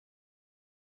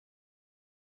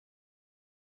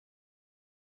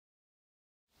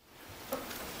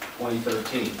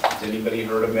2013. Has anybody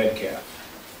heard of Metcalf?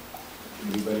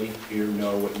 Anybody here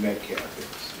know what Metcalf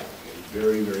is? Okay.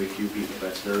 Very, very few people.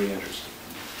 That's very interesting.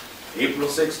 April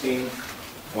 16,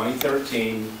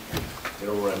 2013,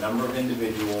 there were a number of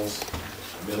individuals,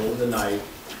 middle of the night,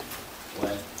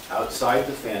 went outside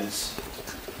the fence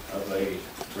of a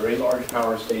very large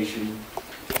power station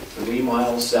 3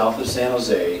 miles south of San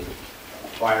Jose,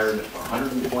 fired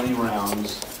 120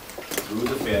 rounds through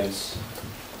the fence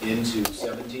into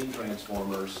 17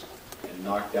 transformers and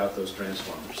knocked out those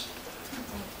transformers.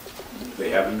 They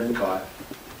haven't been caught.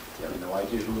 You have no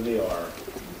idea who they are.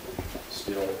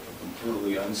 Still a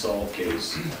completely unsolved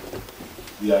case.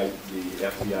 The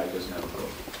FBI doesn't have a clue.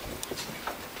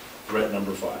 Threat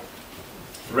number 5.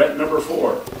 Threat number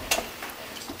 4. I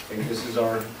think this is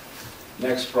our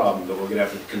next problem that we're going to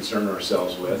have to concern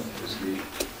ourselves with, is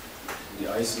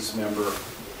the ISIS member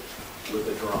with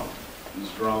a drone.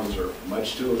 These drones are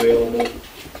much too available,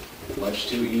 much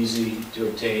too easy to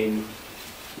obtain.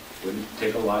 Wouldn't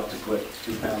take a lot to put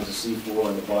 2 pounds of C4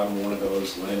 on the bottom of one of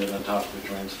those, land it on top of the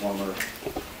transformer,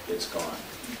 it's gone.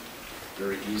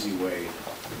 Very easy way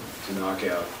to knock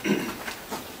out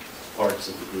parts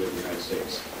of the grid of the United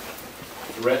States.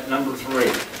 Threat number 3,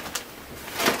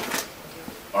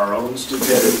 our own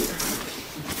stupidity.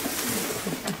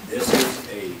 This is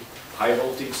a high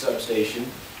voltage substation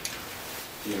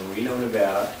in Reno,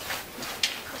 Nevada,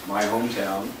 my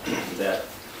hometown, that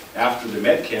after the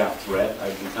Metcalf threat,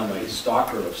 I've become a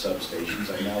stalker of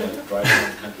substations. I now drive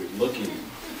around the country looking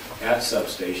at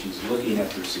substations, looking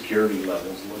at their security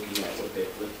levels, looking at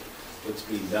what's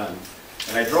being done.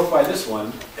 And I drove by this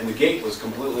one, and the gate was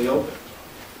completely open.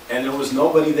 And there was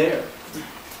nobody there.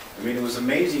 I mean, it was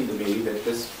amazing to me that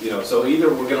this, so either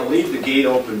we're going to leave the gate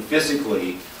open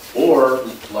physically, or,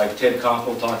 like Ted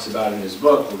Koppel talks about in his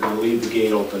book, we're going to leave the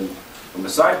gate open from a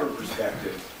cyber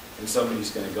perspective, and somebody's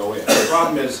going to go in. The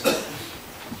problem is,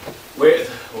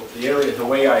 the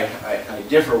way I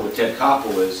differ with Ted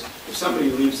Koppel is, if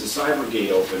somebody leaves the cyber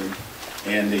gate open,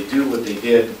 and they do what they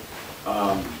did,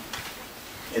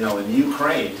 in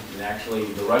Ukraine, and actually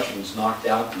the Russians knocked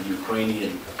out the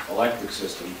Ukrainian electric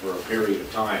system for a period of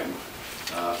time,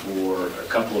 for a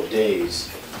couple of days.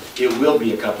 It will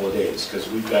be a couple of days, because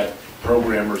we've got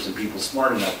programmers and people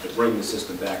smart enough to bring the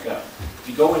system back up. If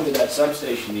you go into that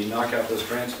substation and you knock out those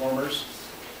transformers,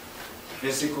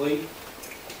 physically,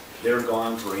 they're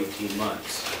gone for 18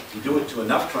 months. If you do it to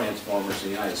enough transformers in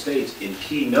the United States, in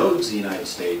key nodes in the United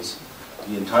States,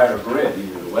 the entire grid,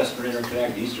 either the Western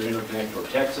Interconnect, Eastern Interconnect, or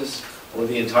Texas, or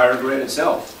the entire grid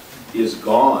itself, is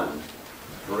gone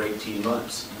for 18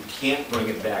 months. You can't bring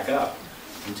it back up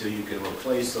until you can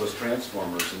replace those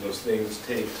transformers, and those things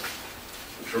take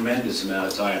a tremendous amount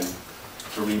of time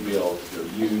to rebuild. They're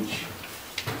huge,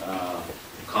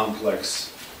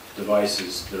 complex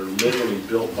devices. They're literally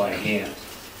built by hand.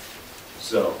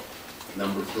 So,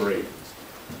 number 3.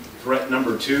 Threat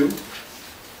number 2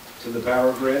 to the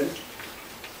power grid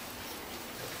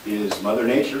is Mother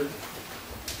Nature,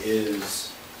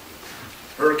 is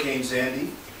Hurricane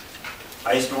Sandy,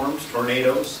 ice storms,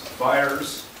 tornadoes,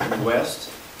 fires in the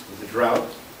west with the drought.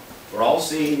 We're all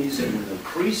seeing these in an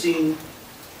increasing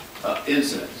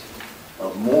incident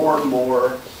of more and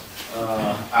more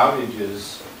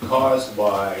outages caused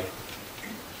by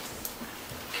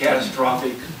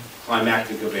catastrophic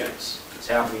climactic events. It's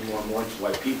happening more and more. It's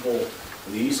why people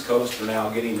on the East Coast are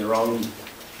now getting their own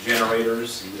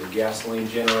generators, either a gasoline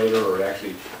generator or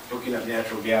actually hooking up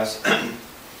natural gas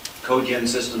cogen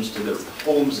systems to their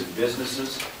homes and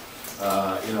businesses.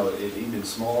 At even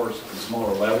smaller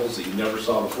levels that you never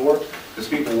saw before, because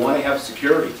people want to have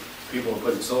security. People are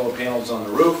putting solar panels on the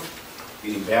roof,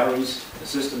 getting batteries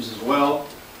systems as well,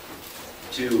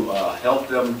 to help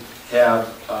them have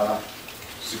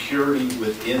security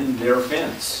within their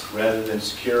fence, rather than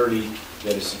security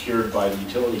that is secured by the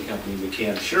utility company that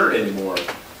can't assure it anymore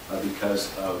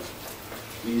because of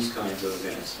these kinds of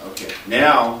events. Okay,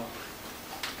 now,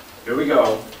 here we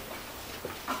go.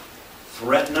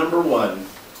 Threat number 1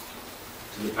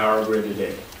 to the power grid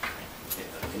today.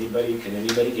 Can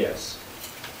anybody guess?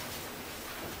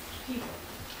 People.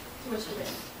 What's the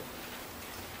best?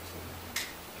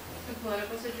 The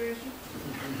political situation?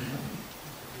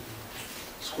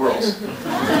 Squirrels.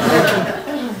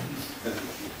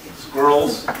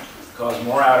 Squirrels cause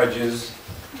more outages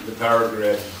to the power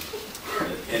grid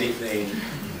than anything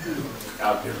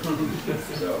out there.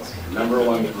 So, number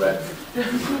 1 threat to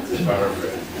the power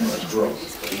grid are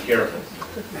squirrels. Be careful.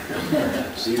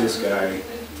 See this guy.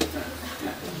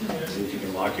 See if you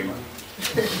can lock him up.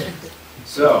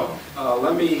 So,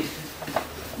 let me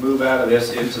move out of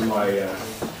this into my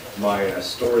my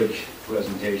storage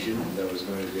presentation that I was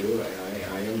going to do.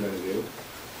 I am going to do.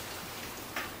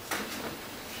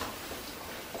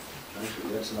 Actually,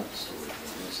 that's not the storage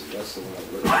one. That's the one I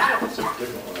looked at. It's a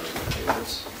different one I was going to do.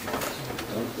 Let's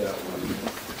dump that one.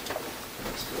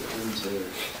 Let's go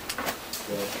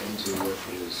into what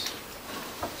is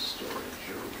storage.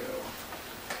 Here we go.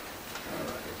 All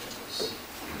right. Let's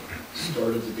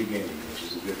start at the beginning, which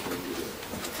is a good thing to do.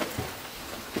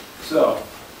 So,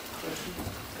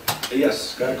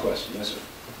 yes, got a question. Yes, sir.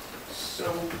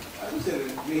 So, I was at a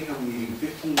NATO meeting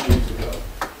 15 years ago.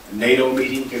 A NATO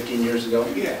meeting 15 years ago?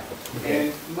 Yeah,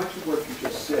 and much of what you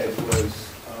just said was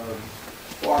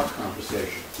bar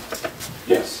conversation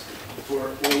Yes. for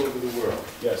all over the world.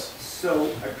 Yes.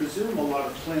 So, I presume a lot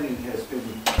of planning has been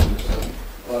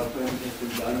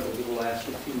done over the last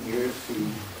 15 years to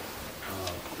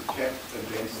protect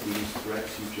against these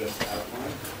threats you just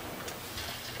outlined.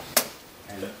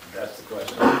 And that's the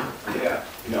question. Yeah.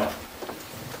 No.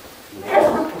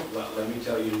 Let me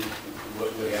tell you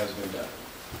what has been done.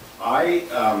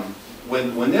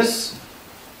 When this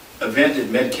event at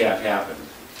MedCap happened,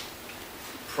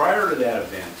 prior to that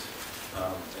event,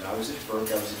 and I was at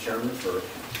FERC, I was the chairman of FERC.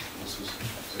 This was,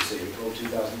 as I say, April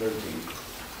 2013.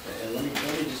 And let me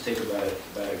just take about a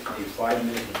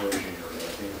 5-minute diversion here that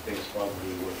I think is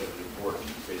probably worth it, important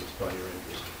based upon your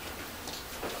interest.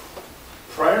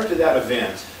 Prior to that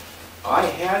event, I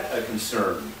had a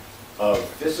concern of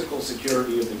physical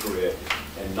security of the grid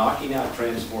and knocking out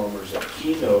transformers at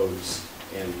key nodes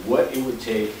and what it would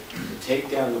take to take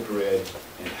down the grid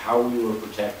and how we were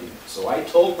protecting it. So I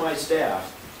told my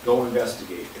staff, go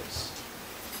investigate this.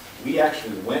 We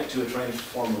actually went to a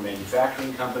transformer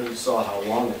manufacturing company, saw how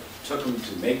long it took them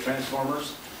to make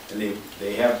transformers, and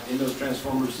they have in those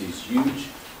transformers these huge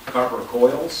copper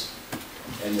coils.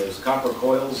 And those copper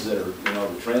coils that are,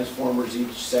 the transformers,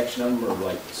 each section of them are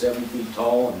like 7 feet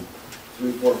tall and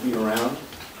 3-4 feet around.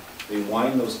 They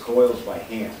wind those coils by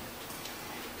hand.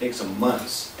 It takes them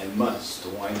months and months to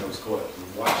wind those coils. We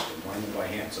watched them wind them by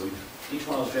hand. So each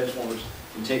one of those transformers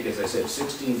can take, as I said,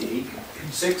 6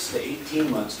 to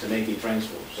 18 months to make a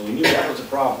transformer. So we knew that was a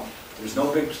problem. There's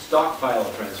no big stockpile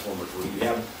of transformers where you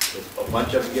have a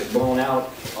bunch of them get blown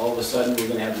out. All of a sudden, we're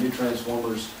going to have new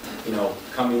transformers,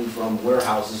 coming from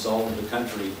warehouses all over the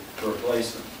country to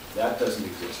replace them. That doesn't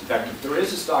exist. In fact, if there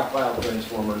is a stockpile of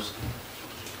transformers,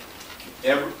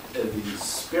 the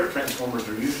spare transformers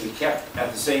are usually kept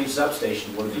at the same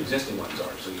substation where the existing ones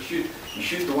are. So you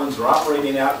shoot the ones that are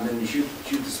operating out, and then you shoot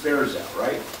the spares out,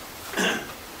 right?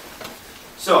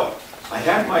 So I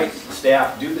had my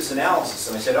staff do this analysis,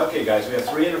 and I said, okay, guys, we have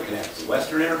 3 interconnects: the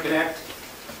Western Interconnect,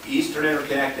 Eastern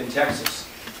Interconnect, and Texas.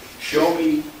 Show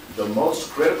me the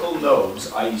most critical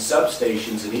nodes, i.e.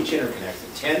 substations in each interconnect,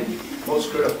 the 10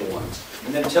 most critical ones,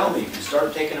 and then tell me, if you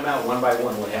start taking them out one by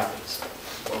one, what happens?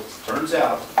 Well, it turns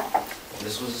out,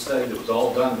 this was a study that was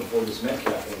all done before this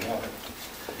MedCap thing happened.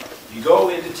 You go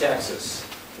into Texas,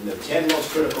 and the 10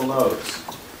 most critical nodes,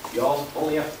 you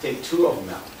only have to take 2 of them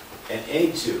out. And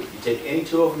any 2. You take any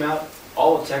 2 of them out,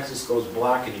 all of Texas goes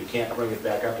black, and you can't bring it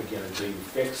back up again until you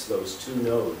fix those 2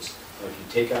 nodes. And if you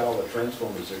take out all the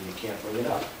transformers there, you can't bring it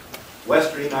up.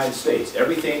 Western United States,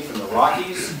 everything from the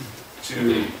Rockies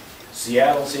to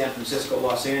Seattle, San Francisco,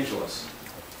 Los Angeles.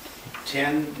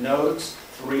 10 nodes,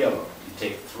 3 of them. You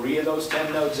take 3 of those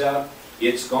 10 nodes out,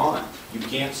 it's gone. You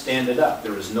can't stand it up.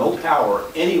 There is no power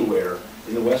anywhere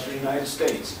in the Western United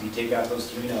States if you take out those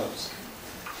 3 nodes.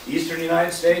 Eastern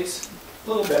United States, a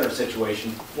little better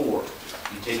situation, 4.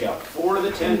 You take out 4 of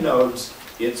the 10 nodes,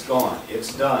 it's gone.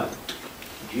 It's done.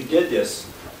 If you did this,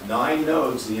 9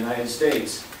 nodes in the United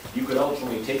States, you could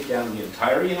ultimately take down the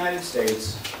entire United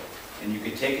States, and you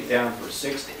could take it down for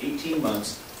 6 to 18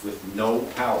 months with no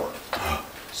power.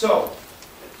 So,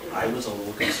 I was a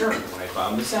little concerned when I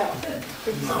found this out.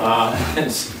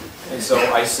 And so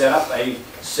I set up a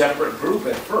separate group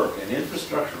at FERC, an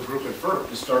infrastructure group at FERC,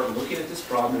 to start looking at this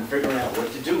problem and figuring out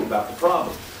what to do about the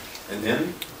problem. And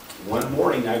then, one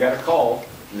morning, I got a call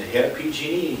from the head of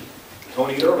PG&E,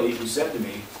 Tony Early, who said to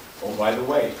me, oh, by the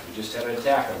way, we just had an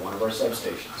attack on one of our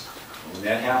substations. And when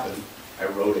that happened, I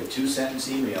wrote a 2-sentence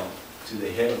email to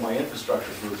the head of my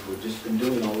infrastructure group who had just been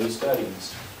doing all these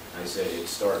studies. I said, it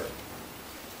started.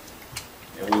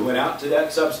 And we went out to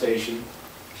that substation,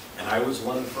 and I was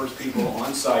one of the first people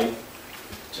on site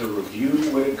to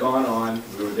review what had gone on.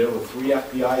 We were there with 3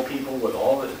 FBI people, with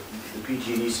all the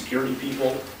PG&E security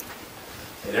people,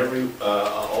 and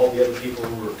all the other people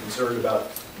who were concerned about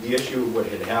the issue of what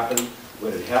had happened.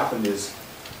 What had happened is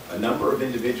a number of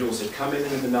individuals had come in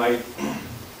the night.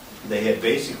 They had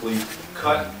basically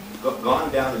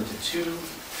gone down into 2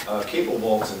 cable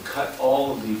vaults and cut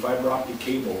all of the fiber optic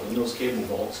cable in those cable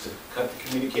vaults to cut the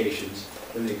communications.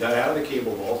 Then they got out of the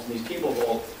cable vaults, and these cable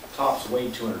vault tops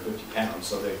weighed 250 pounds,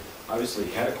 so they obviously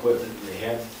had equipment, and they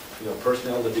had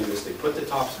personnel to do this. They put the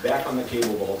tops back on the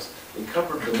cable vaults, they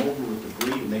covered them over with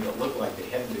debris to make it look like they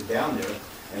hadn't been down there,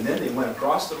 and then they went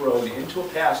across the road into a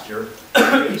pasture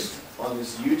based on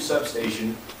this huge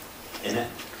substation, and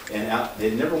out.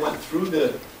 They never went through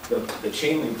the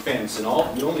chain link fence, and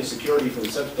the only security for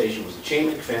the substation was the chain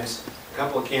link fence, a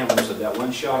couple of cameras of that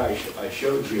one shot I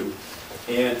showed you,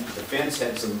 and the fence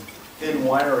had some thin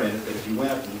wire in it that if you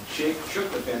went up and shook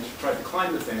the fence, tried to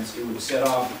climb the fence, it would set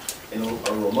off a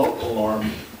remote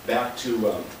alarm back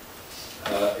to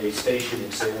a station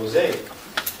in San Jose.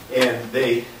 And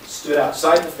they stood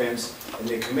outside the fence, and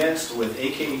they commenced with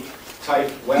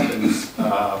AK-type weapons,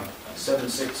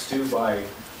 7.62 by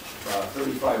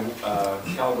 35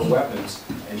 caliber weapons,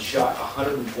 and shot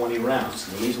 120 rounds.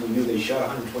 And the reason we knew they shot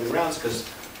 120 rounds because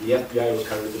the FBI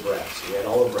recovered the brass. We had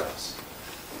all the brass.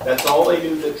 That's all they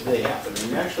knew that they happened.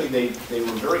 And actually, they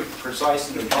were very precise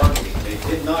in their targeting. They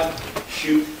did not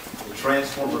shoot the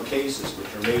transformer cases,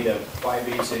 which are made of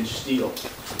 5/8" steel,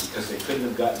 because they couldn't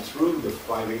have gotten through the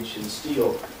 5/8"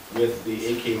 steel with the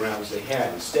AK rounds they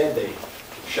had. Instead, they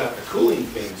shot the cooling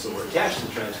fins that were attached to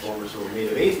the transformers, that were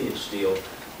made of 1/8" steel,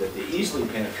 that they easily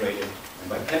penetrated, and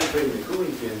by penetrating the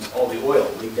cooling fins, all the oil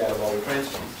leaked out of all the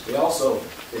transformers.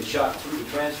 They shot through the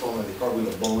transformer, they probably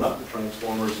would have blown up the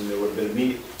transformers, and there would have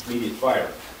been immediate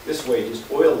fire. This way, just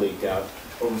oil leaked out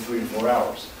over 3 to 4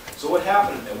 hours. So what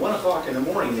happened, at 1 o'clock in the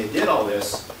morning, they did all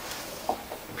this.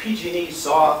 PG&E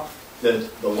saw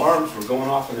that the alarms were going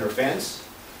off in their fence,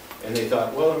 and they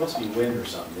thought, well, it must be wind or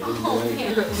something. They didn't do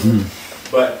anything.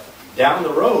 But down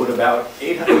the road, about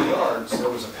 800 yards, there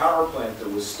was a power plant that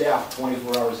was staffed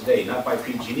 24 hours a day, not by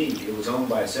PG&E. It was owned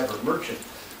by a separate merchant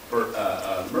group.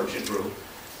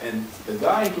 And the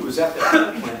guy who was at the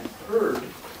power plant heard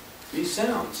these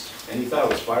sounds, and he thought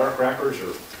it was firecrackers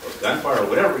or gunfire or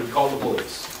whatever. He called the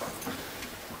police.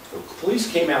 The police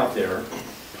came out there.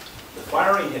 The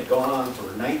firing had gone on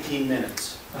for 19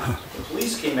 minutes. The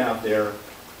police came out there.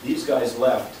 These guys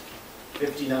left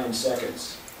 59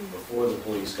 seconds before the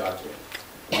police got to it.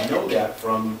 We know that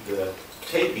from the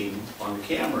taping on the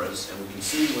cameras, and we can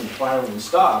see when the firing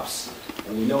stops,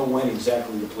 and we know when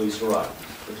exactly the police arrived.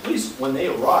 The police, when they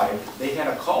arrived, they had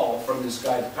a call from this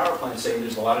guy at the power plant saying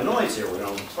there's a lot of noise here. We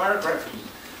don't know, firecrackers,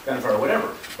 gunfire,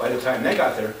 whatever. By the time they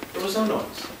got there, there was no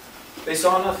noise. They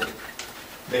saw nothing.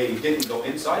 They didn't go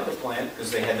inside the plant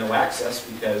because they had no access,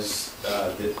 because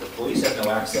the police had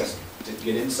no access to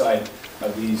get inside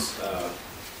of these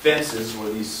fences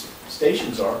where these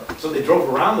stations are. So they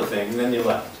drove around the thing, and then they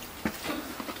left.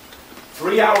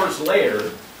 3 hours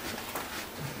later,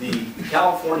 the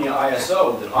California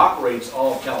ISO that operates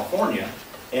all of California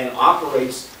and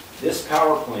operates this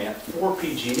power plant for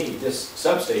PG&E, this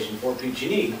substation for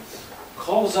PG&E,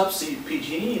 calls up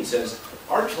PG&E and says,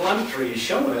 our telemetry is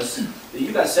showing us that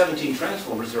you got 17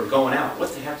 transformers that are going out.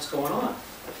 What the heck's going on?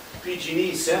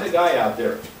 PG&E sent a guy out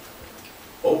there,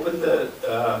 opened the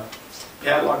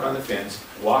padlock on the fence,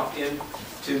 walked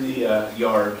into the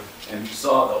yard, and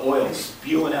saw the oil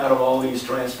spewing out of all these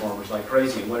transformers like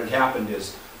crazy. And what had happened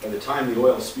is, by the time the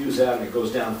oil spews out and it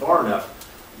goes down far enough,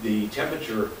 the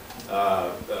temperature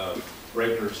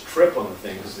breakers trip on the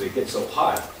thing because they get so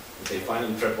hot that they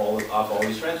finally trip off all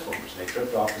these transformers. And they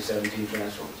tripped off the 17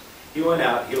 transformers. He went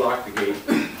out, he locked the gate,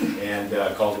 and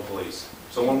called the police.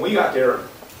 So when we got there,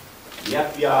 the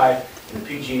FBI and the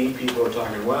PG&E people were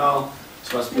talking, well,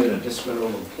 this must be a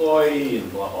disgruntled employee,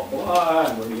 and blah, blah, blah.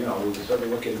 And we started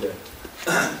looking into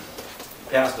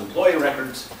past employee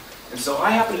records. And so I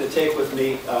happened to take with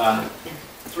me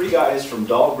 3 guys from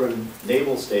Dahlgren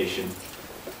Naval Station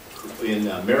in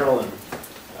Maryland,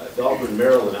 Dahlgren,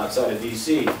 Maryland, outside of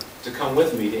D.C., to come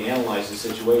with me to analyze the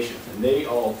situation. And they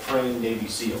all trained Navy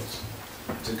SEALs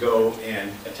to go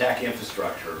and attack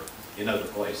infrastructure in other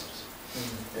places.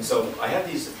 And so I had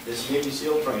this Navy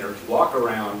SEAL trainer walk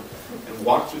around and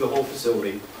walk through the whole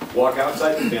facility, walk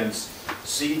outside the fence,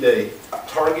 see the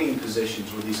targeting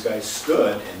positions where these guys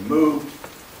stood and moved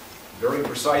very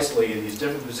precisely in these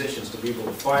different positions to be able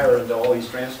to fire into all these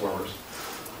transformers,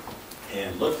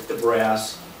 and looked at the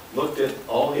brass, looked at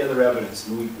all the other evidence,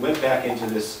 and we went back into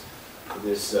this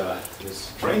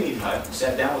training hut and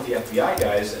sat down with the FBI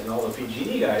guys and all the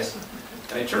PG&E guys,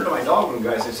 and I turned to my Dahlgren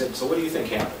guys and I said, so what do you think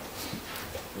happened?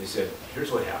 And they said,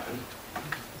 here's what happened.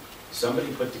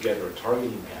 Somebody put together a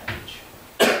targeting package,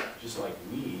 just like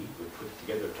we would put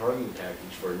together a targeting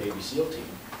package for a Navy SEAL team,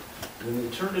 and then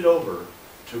they turned it over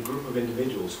to a group of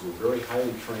individuals who were very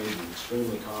highly trained and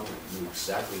extremely competent, knew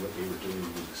exactly what they were doing,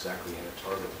 knew exactly how to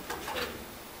target what they were targeting.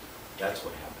 That's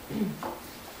what happened.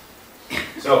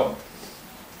 So,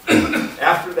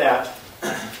 after that,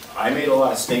 I made a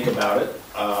lot of stink about it.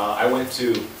 I went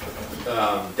to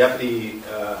Deputy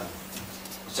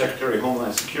Secretary of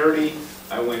Homeland Security.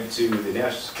 I went to the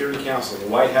National Security Council of the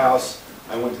White House.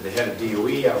 I went to the head of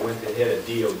DOE. I went to the head of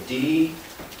DOD.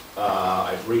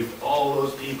 I briefed all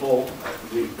those people. I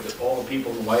briefed all the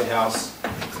people in the White House.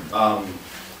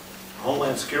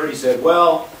 Homeland Security said,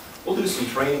 well, we'll do some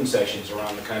training sessions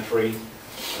around the country.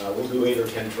 We'll do 8 or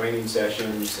 10 training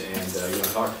sessions and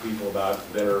talk to people about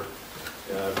better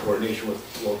coordination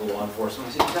with local law enforcement.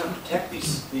 I said, you've got to protect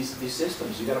these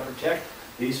systems. You've got to protect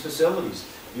these facilities.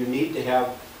 You need to have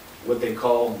what they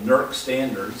call NERC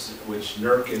standards, which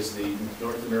NERC is the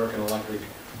North American Electric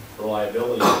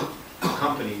Reliability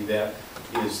Company that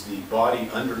is the body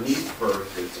underneath FERC.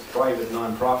 It's a private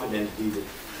nonprofit entity that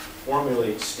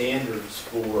formulates standards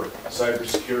for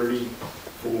cybersecurity,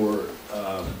 for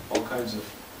all kinds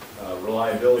of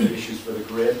reliability issues for the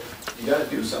grid. You got to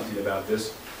do something about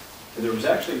this. And there was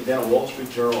actually then a Wall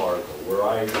Street Journal article where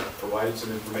I provided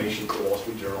some information to the Wall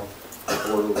Street Journal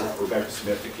for Rebecca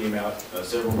Smith that came out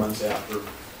several months after,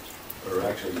 or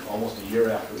actually almost a year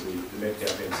after the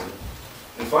Metcalf incident.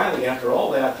 And finally, after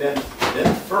all that, then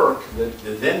FERC,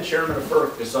 the then chairman of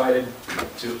FERC, decided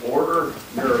to order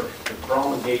NERC to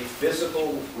promulgate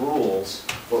physical rules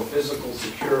for physical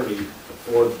security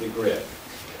for the grid.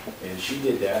 And she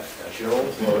did that. Cheryl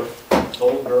Flood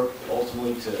told NERC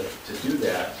ultimately to do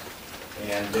that.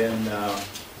 And then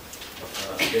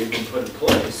they've been put in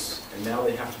place, and now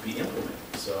they have to be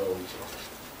implemented. So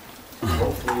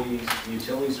hopefully the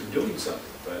utilities are doing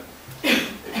something. But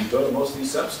if you go to most of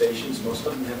these substations, most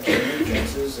of them have chain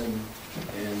fences and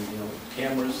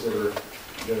cameras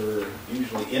that are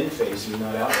usually in-facing,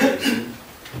 not out-facing,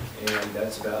 and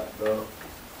that's about the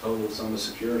total sum of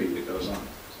security that goes on.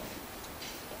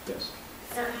 So, yes.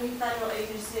 Is there any federal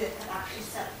agency that can actually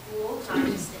set rules, not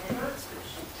just standards, which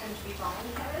tend to be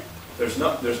voluntary? There's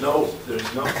no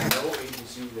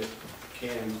agency that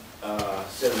can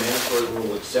set a mandatory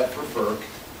rule except for FERC,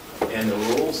 and the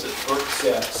rules that FERC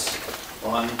sets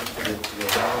on the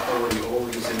authority over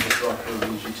these infrastructure,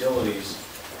 these utilities,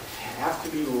 have to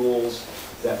be rules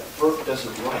that FERC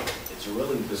doesn't write. It's a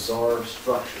really bizarre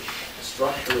structure. The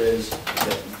structure is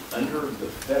that under the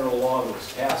federal law that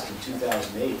was passed in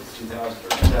 2008,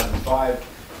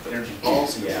 2005 Energy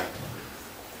Policy Act,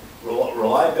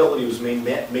 reliability was made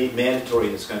mandatory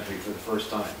in this country for the first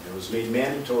time. It was made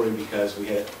mandatory because we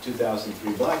had a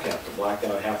 2003 blackout. The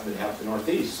blackout happened in half the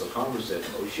Northeast, so Congress said,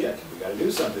 oh shit, we got to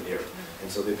do something here. And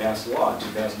so they passed a law in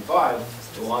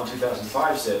 2005. The law in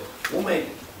 2005 said, we'll make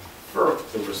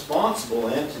FERC the responsible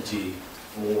entity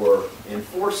for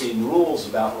enforcing rules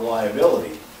about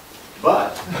reliability.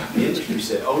 But the industry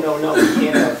said, oh no, we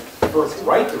can't have FERC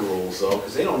write the rules though,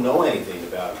 because they don't know anything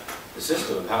about the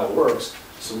system and how it works.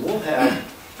 So we'll have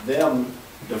them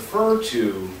defer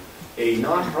to a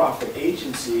nonprofit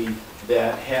agency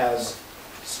that has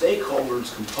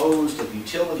stakeholders composed of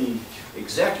utility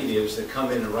executives that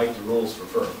come in and write the rules for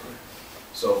FERC.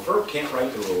 So FERC can't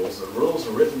write the rules. The rules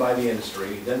are written by the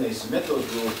industry. Then they submit those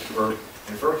rules to FERC,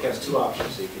 and FERC has two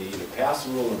options. They can either pass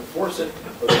the rule and enforce it,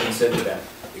 or they can send it back.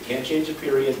 They can't change a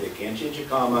period, they can't change a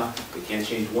comma, they can't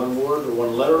change one word or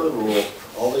one letter of the rule.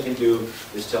 All they can do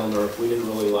is tell NERC, we didn't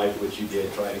really like what you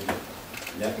did, try it again.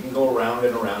 And that can go around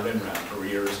and around and around for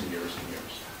years and years and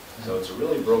years. So it's a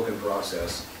really broken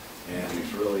process, and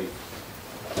it's really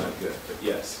not good, but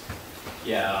yes.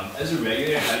 Yeah, as a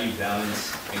regulator, how do you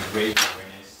balance a great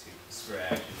awareness to spur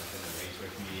action within the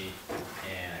regulatory community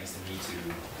and I guess the need to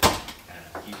kind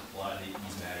of keep a lot of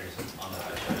these matters on the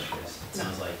hush hush list? It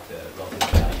sounds like the relative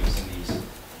value of some of these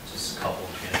just coupled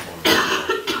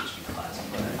transformers should be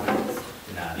classified.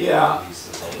 Not Yeah. released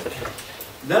to the public.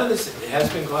 None of this has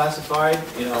been classified,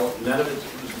 none of it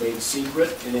was made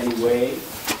secret in any way.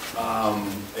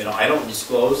 I don't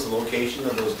disclose the location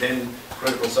of those 10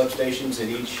 critical substations in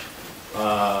each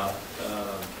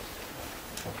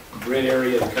grid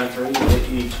area of the country,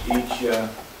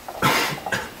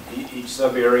 each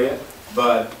sub area,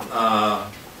 but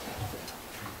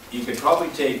you could probably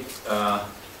take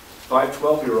 5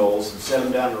 12-year-olds and set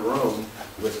them down in a room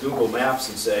with Google Maps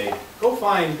and say, go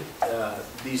find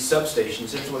these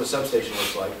substations, this is what a substation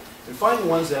looks like, and find the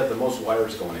ones that have the most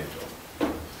wires going into them.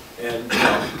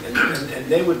 And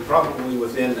they would probably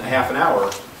within a half an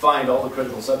hour find all the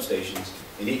critical substations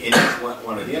in each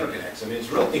one of the interconnects. I mean, it's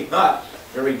really not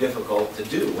very difficult to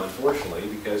do, unfortunately,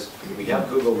 because we have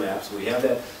Google Maps, we have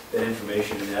that that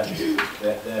information and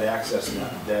that access and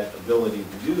that ability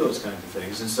to do those kinds of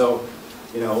things. And so,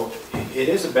 you know, it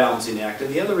is a balancing act.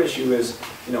 And the other issue is,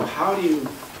 you know, how do you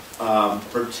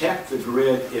protect the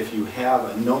grid if you have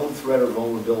a known threat or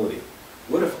vulnerability?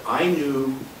 What if I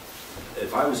knew,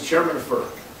 if I was chairman of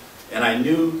FERC, and I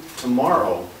knew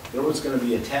tomorrow there was going to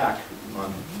be attack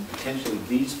on potentially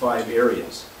these 5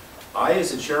 areas? I,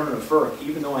 as a chairman of FERC,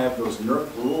 even though I have those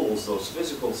NERC rules, those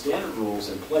physical standard rules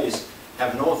in place,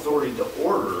 have no authority to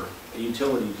order a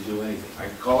utility to do anything. I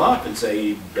can call up and say,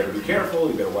 you better be careful,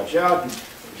 you better watch out,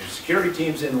 your security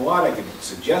team's in what, I can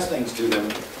suggest things to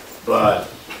them, but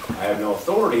I have no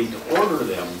authority to order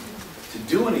them to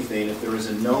do anything if there is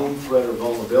a known threat or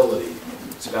vulnerability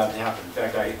that's about to happen. In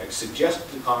fact, I suggested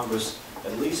to Congress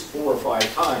at least 4 or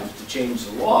 5 times to change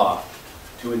the law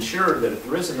to ensure that if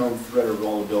there is a known threat or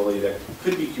vulnerability that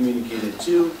could be communicated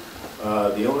to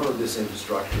the owner of this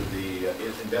infrastructure, the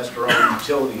investor-owned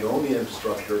utility owned the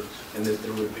infrastructure, and that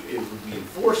it would be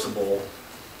enforceable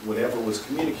whatever was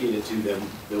communicated to them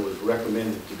that was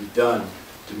recommended to be done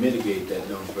to mitigate that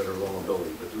known threat or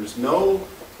vulnerability. But there is no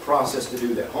process to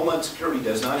do that. Homeland Security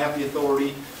does not have the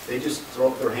authority. They just throw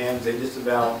up their hands. They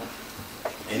disavow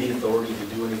any authority to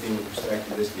do anything with respect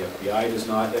to this. The FBI does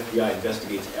not. FBI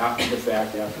investigates after the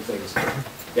fact, after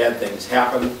bad things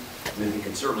happen. And then you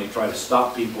can certainly try to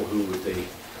stop people who, if they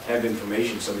have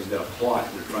information, somebody's got a plot,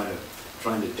 they're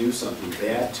trying to do something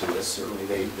bad to us. Certainly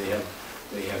they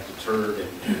have deterred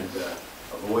and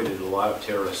avoided a lot of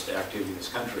terrorist activity in this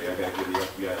country. I've got to give the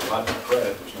FBI a lot of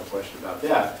credit. There's no question about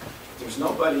that. But there's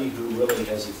nobody who really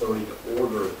has the authority to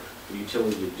order the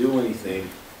utility to do anything,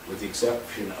 with the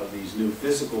exception of these new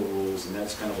physical rules, and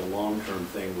that's kind of a long-term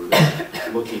thing where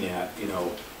they're looking at, you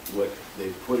know, what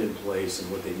they've put in place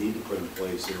and what they need to put in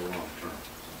place in the long term.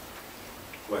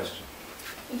 Question?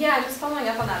 Yeah, just following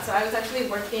up on that. So I was actually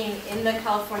working in the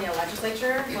California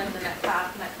legislature when the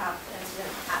Metcalf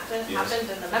incident happened,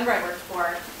 and the member I worked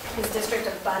for, his district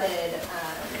abutted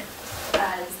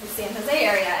as the San Jose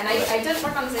area. And I did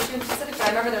work on this issue in specific, so I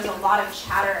remember there was a lot of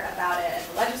chatter about it at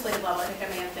the legislative level. I think there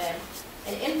may have been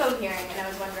an info hearing, and I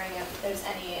was wondering if there's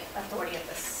any authority at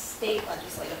the state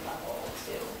legislative level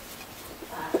to...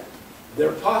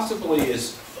 There possibly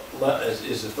is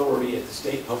authority at the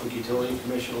State Public Utility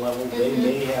Commission level. They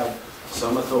may have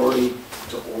some authority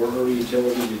to order a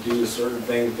utility to do a certain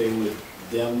thing. They would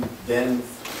then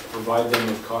provide them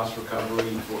with cost recovery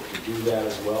to do that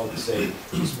as well. To say,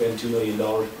 you spend $2 million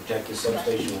to protect the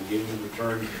substation, we'll give you a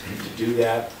return to do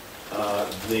that.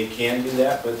 They can do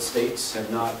that, but states have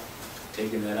not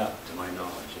taken that up, to my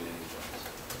knowledge, in any place.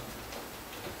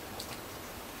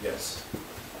 Yes?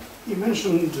 You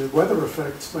mentioned weather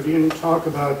effects, but you didn't talk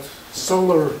about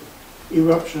solar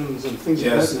eruptions and things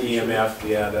like that. Yes, EMF,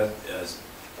 yeah, that is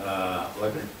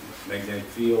electromagnetic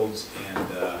fields, and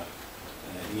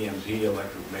EMP,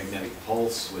 electromagnetic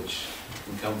pulse, which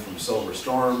can come from solar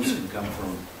storms, can come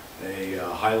from a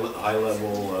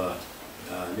high-level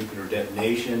nuclear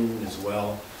detonation as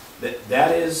well.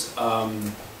 That is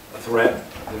a threat.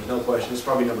 There's no question. It's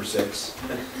probably number 6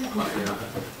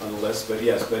 on the list, but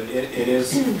yes, but it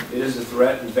is a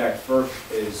threat. In fact, FERC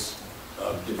is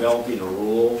developing a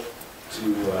rule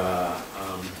to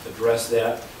address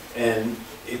that, and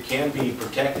it can be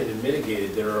protected and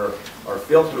mitigated. There are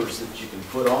filters that you can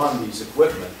put on this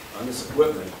equipment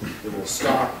that will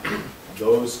stop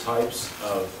those types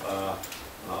of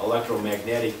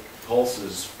electromagnetic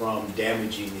pulses from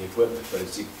damaging the equipment, but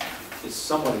it's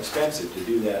somewhat expensive to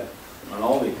do that on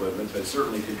all the equipment, but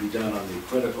certainly could be done on the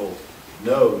critical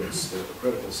nodes, the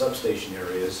critical substation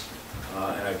areas,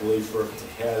 and I believe FERC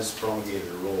has promulgated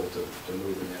a rule to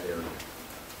move in that area.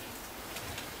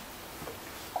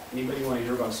 Anybody want to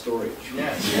hear about storage?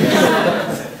 Yes.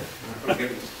 We're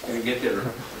going to get there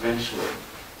eventually.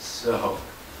 So,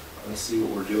 let's see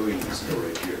what we're doing in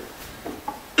storage here.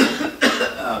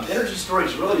 Energy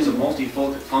storage really is a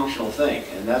multifunctional thing,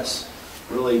 and that's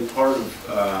really part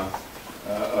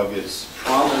of its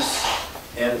promise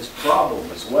and its problem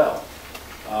as well.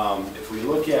 If we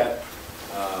look at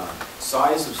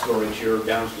size of storage here,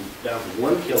 down to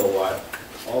 1 kilowatt,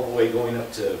 all the way going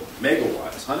up to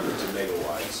megawatts, hundreds of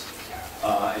megawatts,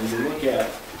 and you look at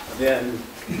then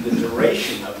the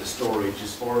duration of the storage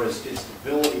as far as its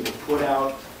ability to put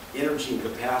out energy and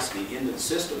capacity into the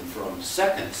system from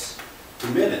seconds to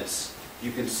minutes,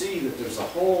 you can see that there's a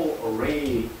whole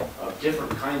array of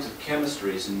different kinds of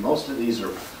chemistries, and most of these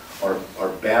are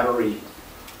battery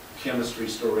chemistry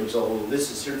storage, although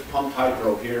here's pumped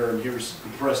hydro here, and here's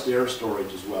compressed air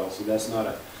storage as well, so that's not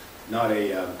a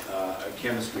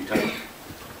chemistry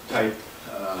type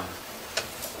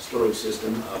storage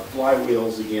system.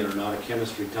 Flywheels, again, are not a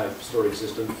chemistry type storage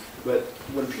system. But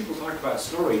when people talk about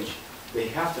storage, they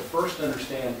have to first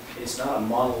understand it's not a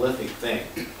monolithic thing.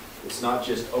 It's not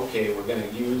just, okay, we're going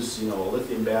to use, a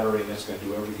lithium battery and that's going to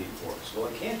do everything for us. Well,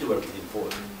 it can't do everything for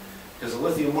us. Because a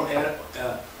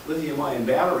lithium-ion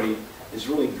battery is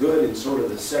really good in sort of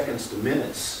the seconds to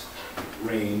minutes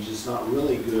range. It's not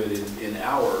really good in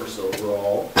hours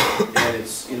overall. And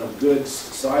it's, good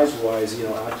size-wise,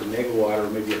 out to megawatt or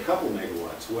maybe a couple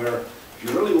megawatts. Where if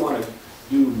you really want to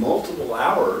do multiple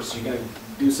hours, you're going to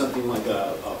do something like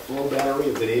a flow battery,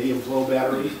 a vanadium flow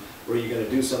battery, or you're going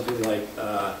to do something like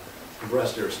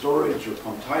compressed air storage or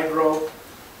pumped hydro.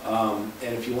 And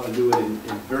if you want to do it in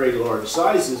very large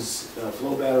sizes,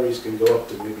 flow batteries can go up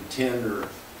to maybe 10 or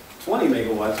 20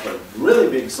 megawatts, but really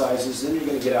big sizes, then you're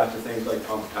going to get out to things like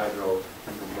pumped hydro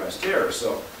and compressed air.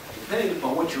 So depending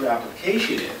upon what your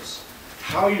application is,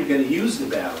 how you're going to use the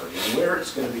battery and where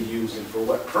it's going to be used and for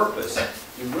what purpose,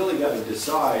 you've really got to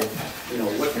decide,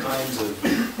 what kinds of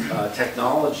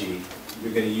technology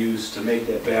you're going to use to make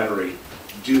that battery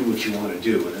do what you want to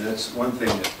do. And that's one thing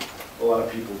that a lot of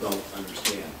people don't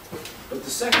understand. But the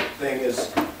second thing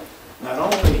is, not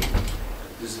only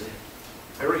does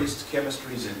various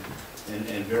chemistries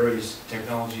and various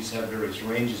technologies have various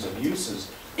ranges of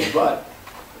uses, but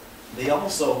they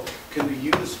also can be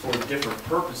used for different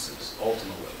purposes,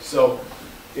 ultimately. So,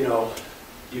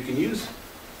 you can use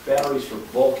batteries for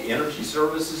bulk energy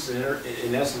services.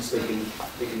 In essence,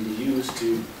 they can be used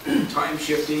to time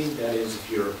shifting. That is,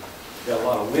 if you've got a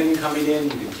lot of wind coming in, you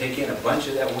can take in a bunch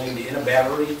of that wind in a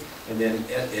battery, and then,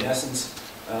 in essence,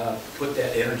 put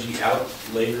that energy out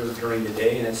later during the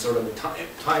day, and it's sort of a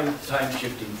time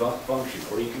shifting function.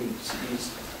 Or you can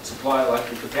supply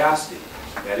electric capacity.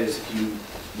 That is, if you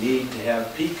need to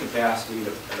have peak capacity at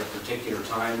a particular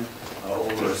time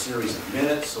over a series of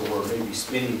minutes, or maybe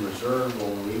spinning reserve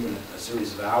over even a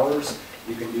series of hours,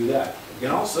 you can do that. You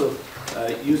can also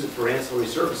use it for ancillary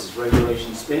services.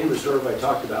 Regulation spinning reserve I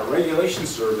talked about. Regulation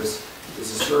service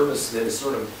is a service that is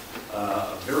sort of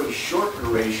a very short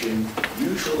duration,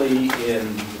 usually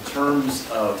in terms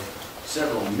of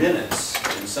several minutes,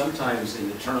 and sometimes in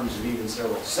the terms of even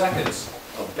several seconds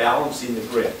of balancing the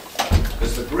grid.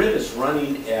 Because the grid is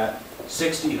running at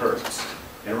 60 hertz.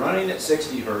 And running at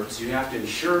 60 hertz, you have to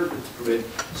ensure that the grid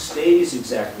stays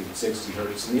exactly at 60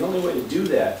 hertz. And the only way to do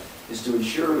that is to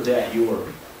ensure that your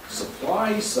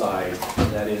supply side,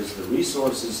 that is the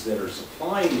resources that are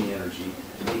supplying the energy,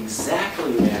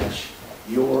 exactly match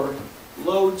your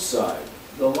load side,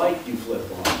 the light you flip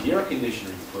on, the air conditioner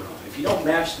you put on. If you don't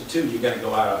match the two, you're going to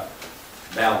go out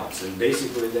of balance. And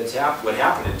basically that's what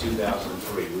happened in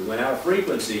 2003. We went out of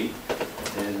frequency,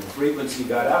 and the frequency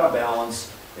got out of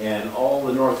balance, and all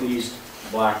the Northeast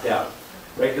blacked out.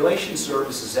 Regulation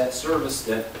service is that service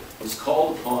that is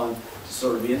called upon to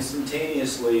sort of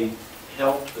instantaneously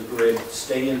help the grid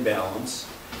stay in balance.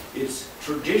 It's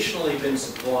traditionally been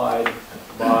supplied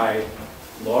by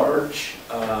large,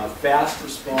 fast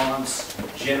response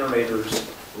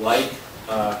generators like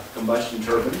combustion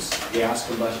turbines, gas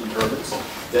combustion turbines,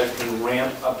 that can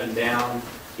ramp up and down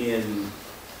in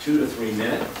 2 to 3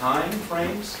 minute time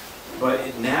frames. But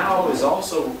it now is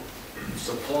also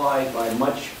supplied by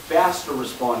much faster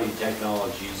responding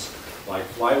technologies like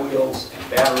flywheels and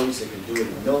batteries that can do it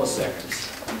in milliseconds.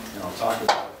 And I'll talk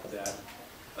about that.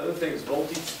 Other things,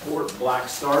 voltage support, black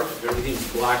start. If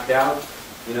everything's blacked out,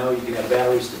 you can have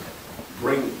batteries to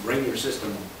bring your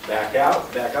system back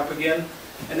up again.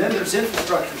 And then there's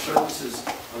infrastructure services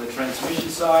on the transmission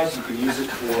side. You can use it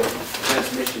for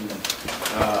transmission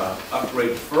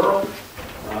upgrade deferral,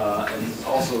 and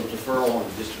also deferral on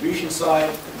the distribution side.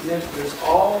 And then there's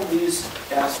all these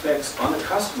aspects on the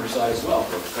customer side as well,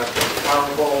 for customer power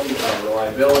quality,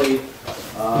 reliability,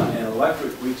 and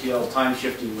electric retail time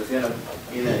shifting within a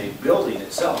building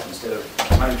itself, instead of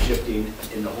time shifting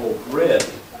in the whole grid,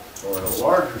 or in a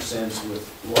larger sense with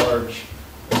large,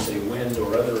 let's say, wind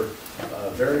or other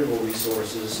variable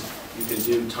resources. You can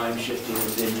do time shifting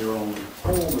within your own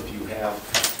home if you have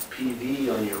PV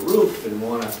on your roof and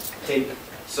want to take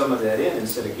some of that in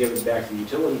instead of giving it back to the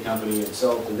utility company and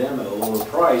sell it to them at a lower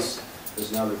price,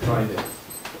 because now they're trying to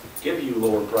give you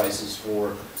lower prices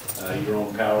for your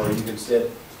own power. You can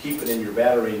instead keep it in your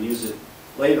battery and use it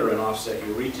later and offset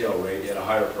your retail rate at a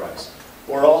higher price.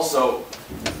 Or also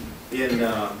in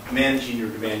managing your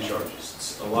demand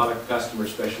charges. A lot of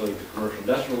customers, especially at the commercial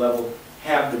industrial level,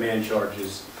 have demand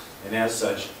charges, and as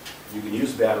such, you can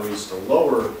use batteries to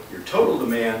lower your total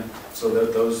demand so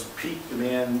that those peak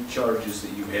demand charges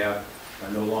that you have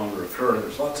no longer occur.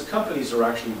 There's lots of companies that are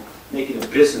actually making a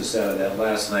business out of that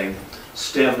last thing.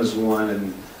 STEM is one,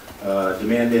 and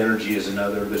Demand energy is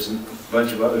another. There's a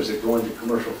bunch of others that go into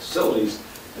commercial facilities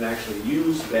and actually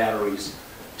use batteries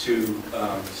to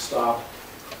stop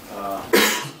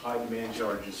high demand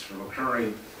charges from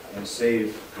occurring and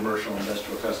save commercial and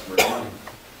industrial customers money.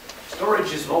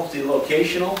 Storage is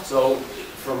multi-locational, so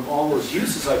from all those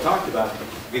uses I talked about,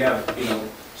 we have,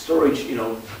 storage,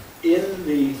 in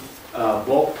the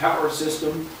bulk power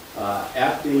system,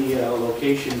 at the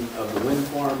location of the wind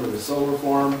farm or the solar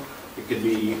farm. It could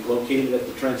be located at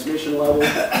the transmission level,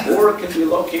 or it can be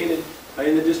located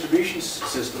in the distribution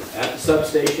system, at the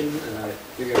substation. And I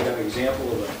think I've got an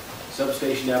example of a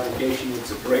substation application.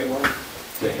 It's a great one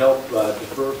to help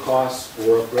defer costs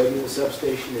for upgrading the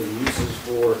substation and uses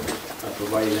for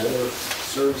providing other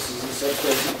services in the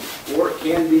substation. Or it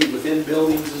can be within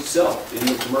buildings itself, in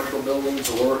the commercial buildings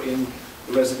or in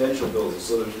the residential buildings.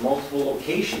 So there's multiple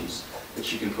locations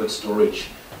that you can put storage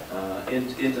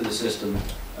into the system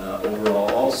overall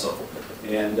also.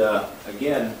 And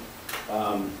again,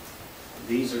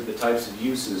 these are the types of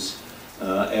uses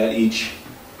at each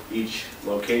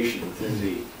location within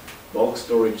the bulk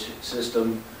storage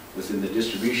system, within the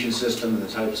distribution system, and the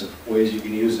types of ways you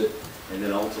can use it, and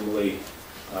then ultimately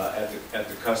at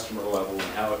the customer level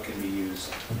and how it can be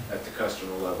used at the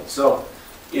customer level. So,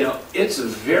 it's a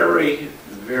very,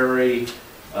 very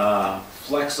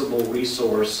flexible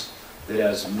resource that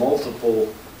has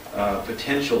multiple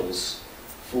potentials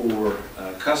for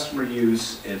customer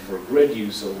use and for grid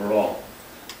use overall.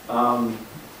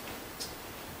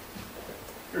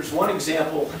 Here's one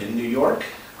example in New York,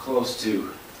 close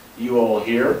to you all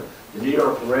here. The New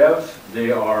York Rev,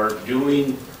 they are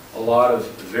doing a lot of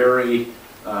very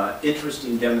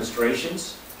interesting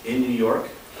demonstrations in New York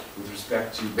with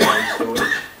respect to battery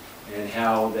storage and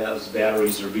how those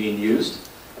batteries are being used.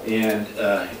 And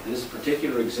this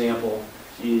particular example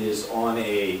is on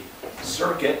a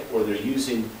circuit where they're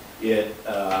using it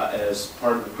as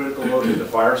part of the critical load of the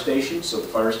fire station. So the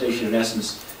fire station, in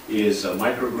essence, is a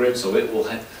microgrid, so it will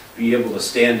be able to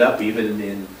stand up even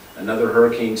in another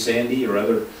Hurricane Sandy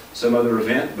or some other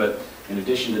event. But in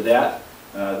addition to that,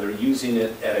 they're using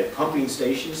it at a pumping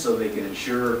station so they can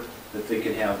ensure that they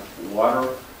can have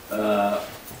water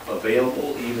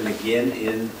available even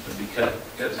again because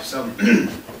of some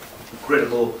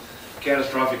critical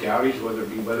catastrophic outage, whether it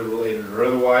be weather related or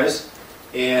otherwise.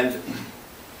 And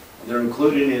they're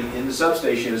included in the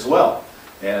substation as well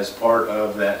as part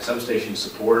of that substation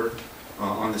support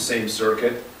on the same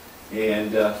circuit.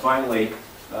 And finally,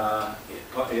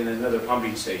 in another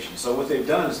pumping station. So what they've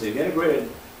done is they've integrated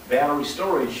battery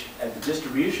storage at the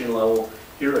distribution level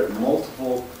here at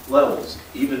multiple levels,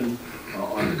 even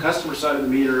on the customer side of the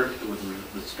meter with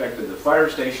respect to the fire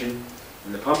station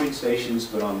and the pumping stations,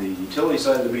 but on the utility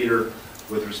side of the meter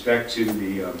with respect to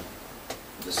the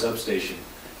substation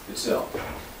itself.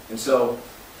 And so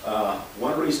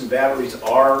one reason batteries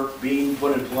are being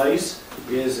put in place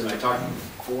is, and I talked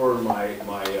before my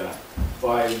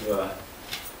 5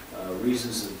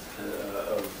 reasons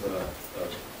of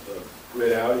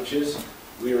grid outages,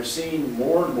 we are seeing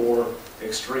more and more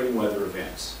extreme weather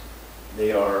events.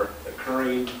 They are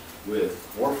occurring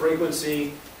with more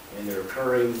frequency, and they're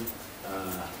occurring with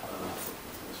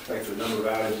respect to a number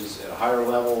of outages at a higher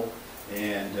level,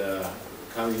 and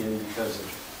coming in because of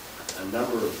a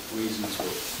number of reasons.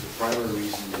 The primary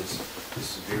reason is the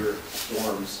severe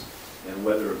storms and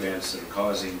weather events that are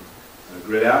causing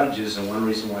grid outages, and one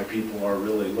reason why people are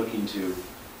really looking to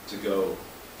go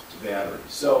to batteries.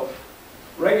 So,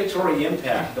 regulatory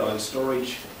impact on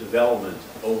storage development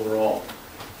overall.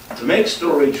 To make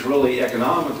storage really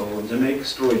economical and to make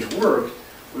storage work,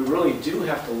 we really do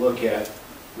have to look at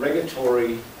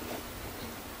regulatory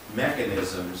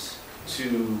mechanisms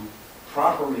to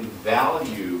properly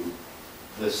value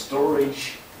the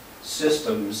storage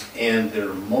systems and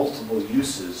their multiple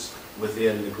uses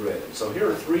within the grid. So here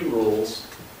are 3 rules,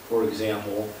 for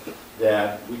example,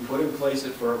 that we put in place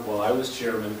at FERC while I was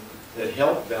chairman that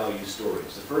help value storage.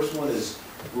 The first one is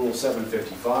Rule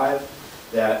 755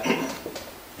 that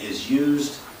is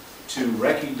used to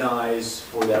recognize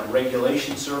for that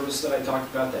regulation service that I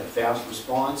talked about, that fast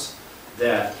response,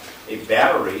 that a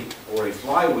battery or a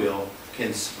flywheel can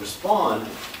respond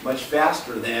much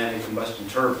faster than a combustion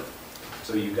turbine.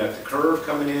 So you've got the curve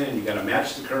coming in and you've got to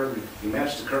match the curve. If you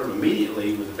match the curve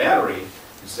immediately with a battery,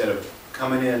 instead of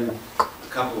coming in a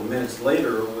couple of minutes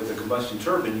later with a combustion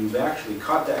turbine, you've actually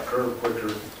caught that curve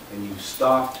quicker and you've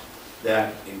stopped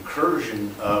that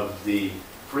incursion of the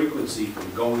frequency from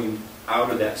going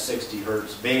out of that 60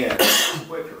 hertz band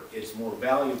quicker. It's more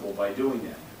valuable by doing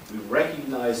that. We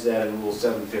recognized that in Rule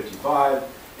 755,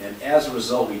 and as a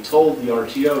result, we told the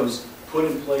RTOs, put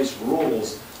in place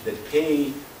rules that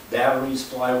pay batteries,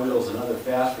 flywheels, and other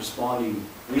fast-responding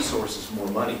resources more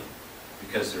money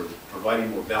because they're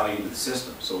providing more value to the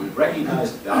system. So we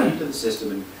recognized the value to the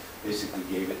system and basically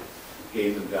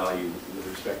gave them value with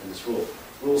respect to this rule.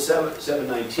 Rule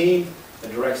 719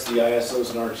 directs the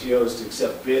ISOs and RTOs to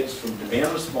accept bids from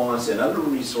demand response and other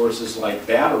resources like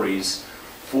batteries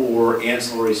for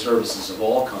ancillary services of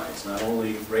all kinds, not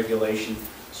only regulation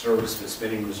service, but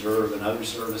spinning reserve and other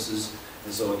services.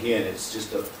 And so again, it's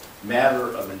just a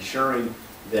matter of ensuring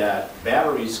that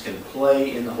batteries can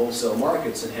play in the wholesale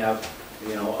markets and have,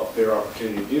 you know, a fair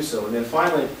opportunity to do so. And then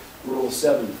finally, Rule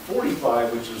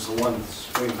 745, which was the one the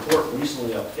Supreme Court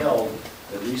recently upheld,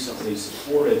 that recently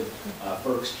supported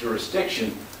FERC's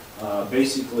jurisdiction,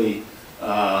 basically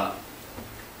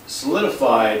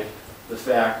solidified the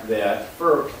fact that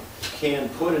FERC can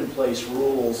put in place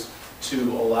rules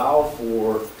to allow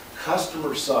for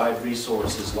customer-side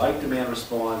resources like demand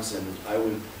response, and I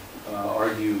would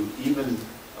argue even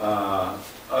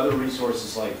other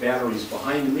resources like batteries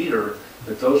behind the meter,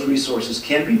 that those resources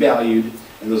can be valued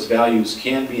and those values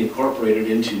can be incorporated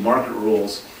into market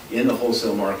rules in the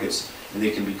wholesale markets, and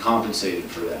they can be compensated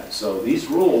for that. So these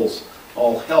rules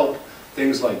all help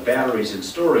things like batteries and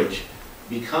storage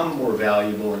become more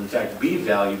valuable, and in fact be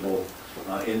valuable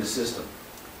in the system.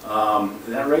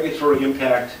 That regulatory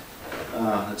impact,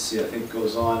 let's see, I think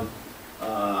goes on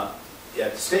at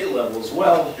the state level as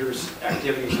well. Here's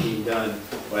activities being done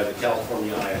by the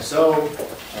California ISO,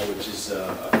 which is a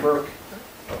FERC,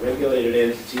 a regulated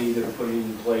entity. They're putting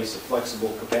in place a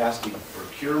flexible capacity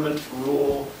procurement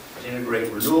rule to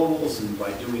integrate renewables, and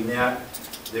by doing that,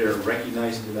 they're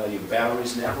recognizing the value of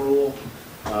batteries in that rule.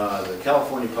 The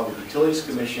California Public Utilities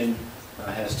Commission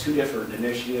has two different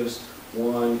initiatives.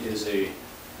 One is a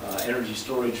energy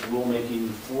storage rulemaking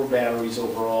for batteries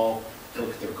overall to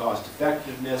look at their cost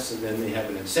effectiveness, and then they have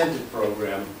an incentive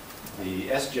program, the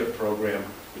SGIP program,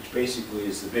 which basically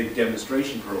is the big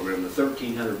demonstration program, the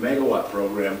 1,300 megawatt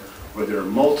program, where there are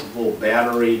multiple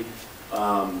battery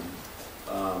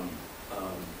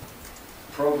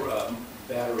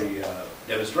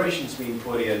demonstrations being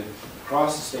put in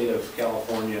across the state of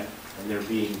California, and they're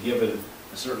being given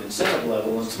a certain incentive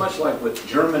level. And it's much like what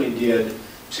Germany did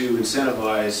to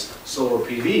incentivize solar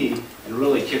PV and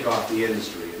really kick off the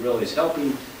industry. It really is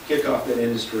helping kick off that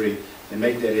industry and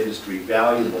make that industry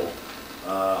valuable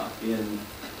in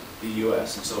the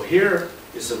U.S. And so here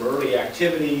is some early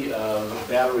activity of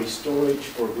battery storage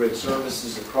for grid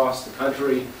services across the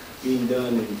country being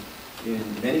done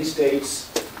in many states,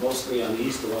 mostly on the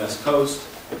east and west coast,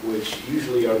 which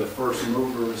usually are the first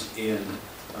movers in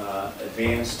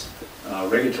advanced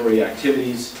regulatory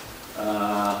activities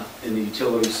in the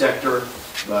utility sector,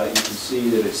 but you can see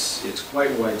that it's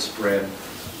quite widespread.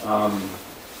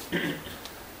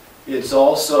 It's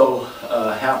also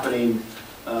happening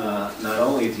not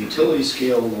only at the utility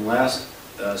scale. In the last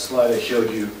slide I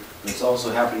showed you, but it's also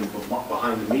happening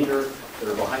behind the meter.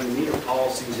 There are behind the meter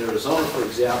policies. Arizona, for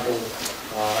example,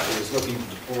 is looking to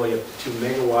deploy up to 2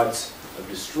 megawatts of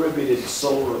distributed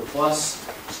solar plus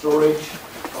storage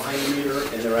behind the meter,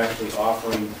 and they're actually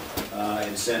offering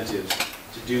incentives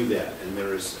to do that. And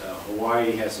there's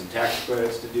Hawaii has some tax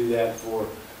credits to do that for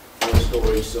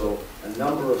storage. So a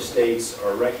number of states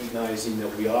are recognizing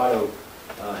that we ought to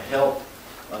help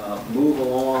move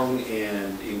along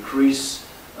and increase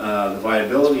the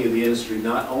viability of the industry,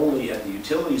 not only at the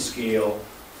utility scale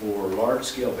for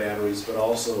large-scale batteries, but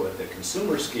also at the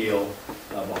consumer scale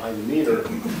behind the meter.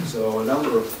 So a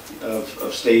number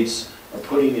of states are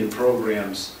putting in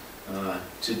programs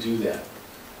to do that.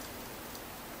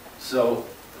 So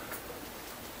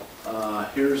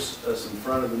here's some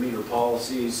front-of-the-meter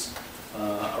policies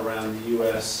around the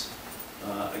U.S.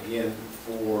 Again,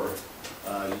 for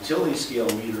utility scale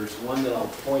meters. One that I'll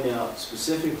point out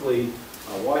specifically,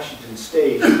 Washington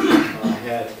State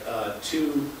had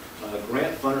two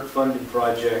grant-funded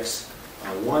projects.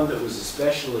 One that was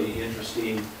especially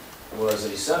interesting was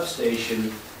a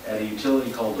substation at a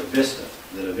utility called Avista.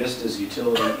 That Avista is a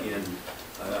utility in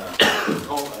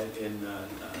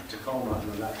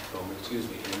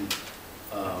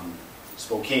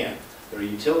Spokane. They're a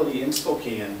utility in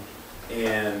Spokane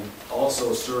and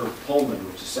also serve Pullman,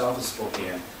 which is south of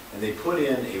Spokane. And they put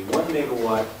in a 1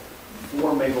 megawatt,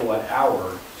 4 megawatt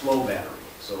hour flow battery.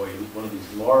 So one of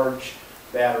these large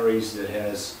batteries that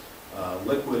has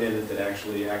liquid in it that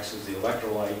actually acts as the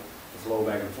electrolyte to flow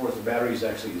back and forth. The battery is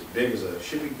actually as big as a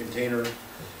shipping container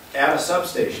at a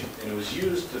substation, and it was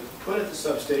used to put at the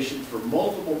substation for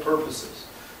multiple purposes.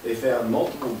 They found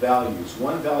multiple values.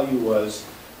 One value was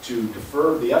to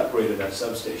defer the upgrade of that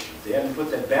substation. If they hadn't put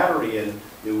that battery in,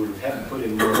 they would have had to put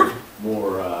in more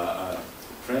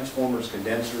transformers,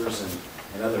 condensers,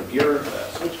 and other gear,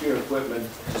 switchgear equipment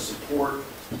to support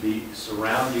the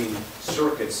surrounding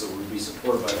circuits that would be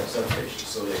supported by that substation.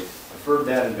 So they deferred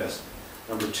that investment.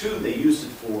 Number two, they used it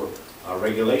for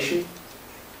regulation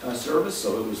service,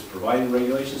 so it was providing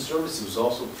regulation service. It was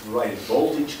also providing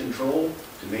voltage control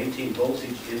to maintain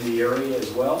voltage in the area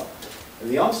as well. And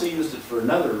they also used it for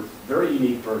another very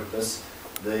unique purpose.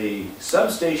 The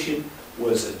substation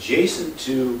was adjacent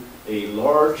to a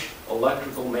large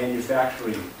electrical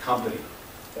manufacturing company.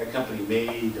 That company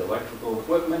made electrical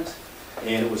equipment,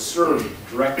 and it was served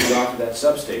directly off of that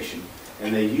substation.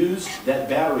 And they used that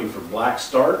battery for black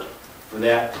start for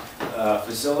that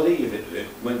facility. If it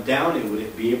went down, it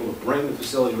would be able to bring the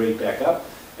facility rate back up,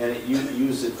 and it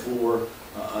used it for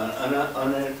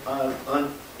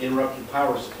uninterrupted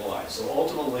power supply. So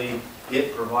ultimately,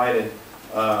 it provided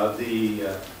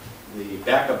the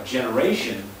backup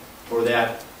generation for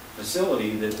that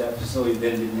facility that facility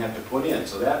then didn't have to put in.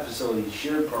 So that facility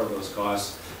shared part of those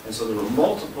costs, and so there were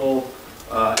multiple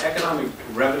economic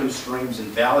revenue streams and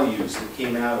values that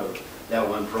came out of that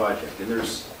one project. And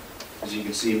there's, as you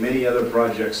can see, many other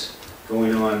projects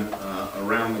going on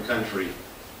around the country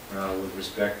with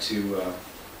respect to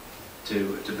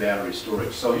battery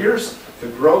storage. So here's the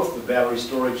growth of battery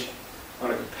storage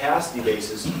on a capacity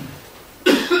basis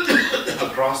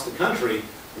across the country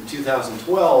from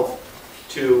 2012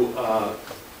 to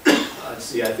let's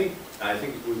see, I think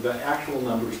we've got actual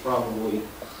numbers probably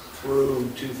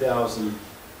through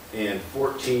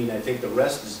 2014. I think the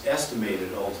rest is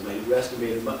estimated ultimately,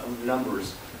 estimated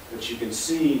numbers, but you can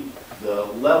see the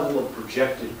level of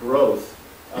projected growth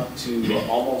up to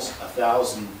almost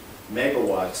 1,000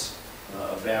 megawatts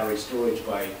of battery storage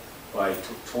by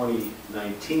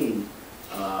 2019.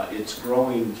 It's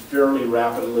growing fairly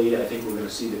rapidly. I think we're going to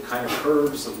see the kind of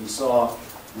curves that we saw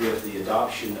with the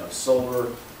adoption of solar,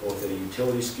 both at a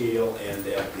utility scale and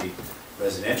at the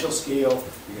residential scale.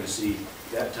 You're going to see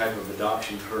that type of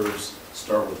adoption curves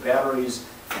start with batteries,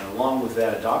 and along with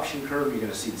that adoption curve, you're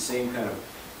going to see the same kind of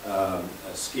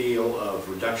scale of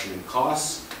reduction in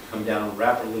costs come down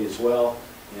rapidly as well.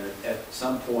 And at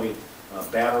some point,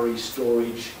 battery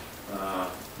storage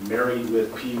married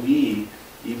with PV,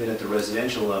 even at the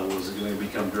residential level, is going to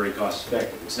become very cost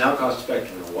effective. It's now cost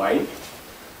effective in Hawaii to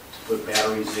put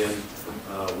batteries in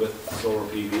with solar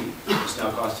PV. It's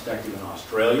now cost effective in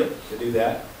Australia to do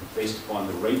that, based upon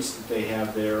the rates that they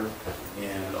have there,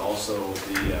 and also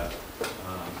the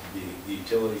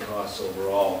utility costs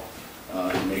overall.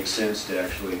 It makes sense to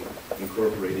actually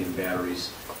incorporate in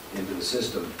batteries into the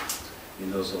system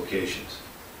in those locations.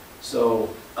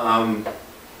 So the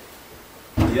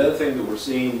other thing that we're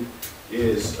seeing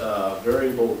is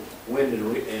variable wind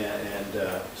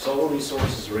and solar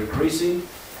resources are increasing,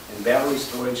 and battery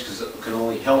storage can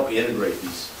only help integrate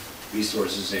these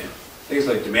resources in. Things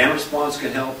like demand response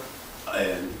can help,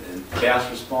 and fast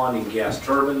responding gas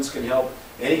turbines can help.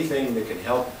 Anything that can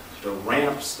help the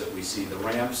ramps that we see, the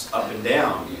ramps up and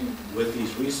down with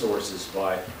these resources,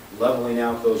 by leveling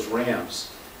out those ramps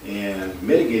and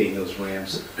mitigating those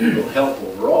ramps will help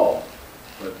overall.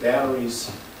 But batteries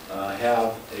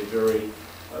have a very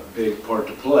big part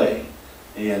to play.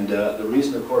 And the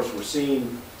reason, of course, we're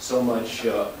seeing so much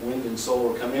wind and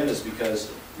solar come in is because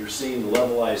you're seeing the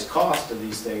levelized cost of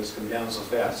these things come down so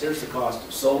fast. Here's the cost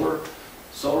of solar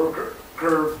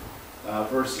curve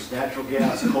versus natural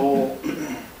gas, coal,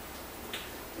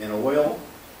 and oil,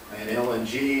 and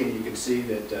LNG, and you can see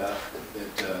that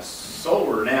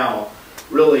solar now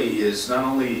really is not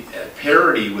only at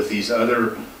parity with these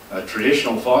other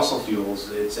traditional fossil fuels,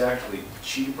 it's actually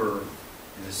cheaper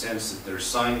in the sense that they're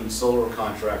signing solar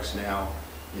contracts now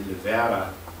in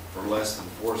Nevada for less than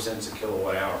 4 cents a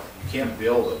kilowatt hour. You can't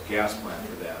build a gas plant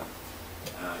for that.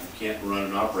 You can't run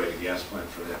and operate a gas plant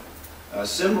for that.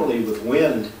 Similarly with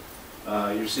wind,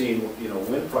 you're seeing,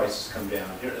 wind prices come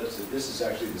down. Here, this is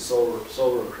actually the solar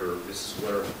curve. This is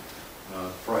where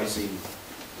pricing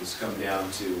has come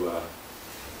down to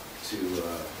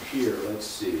here. Let's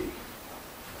see.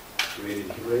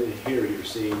 Right in here, you're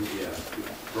seeing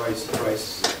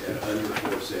prices at under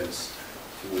 4 cents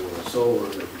for solar.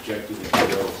 They're projecting it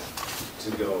to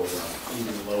go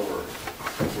even lower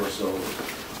for solar.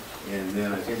 And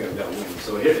then I think I've got wind.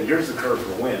 So here's the curve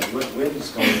for wind. Wind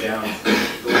is going down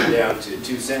to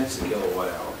 2 cents a kilowatt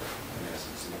hour in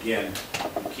essence. And again,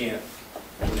 you can't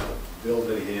build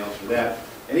anything else for that.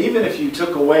 And even if you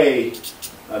took away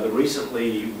the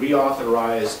recently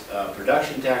reauthorized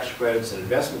production tax credits and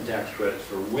investment tax credits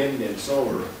for wind and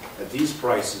solar, at these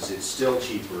prices it's still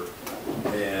cheaper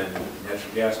than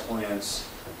natural gas plants,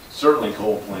 certainly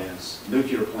coal plants,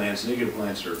 nuclear plants. Nuclear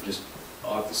plants are just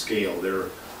off the scale. They're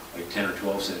like 10 or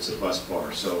 12 cents a bus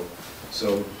bar. So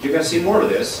you're going to see more of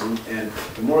this, and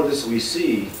the more of this we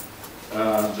see,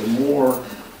 the more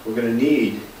we're going to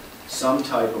need some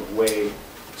type of way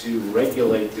to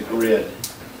regulate the grid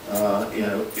in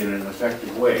an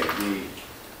effective way.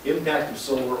 The impact of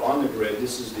solar on the grid,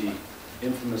 this is the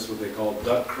infamous what they call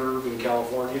duck curve in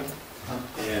California.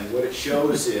 And what it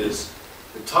shows is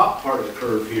the top part of the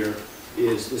curve here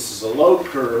this is a load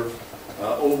curve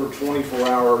over 24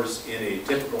 hours in a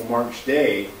typical March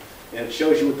day, and it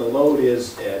shows you what the load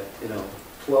is at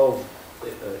 12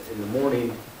 in the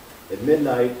morning, at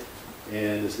midnight,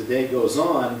 and as the day goes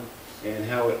on, and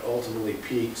how it ultimately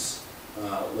peaks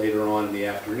later on in the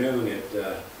afternoon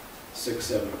at 6,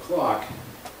 7 o'clock.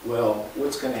 Well,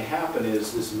 what's going to happen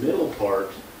is this middle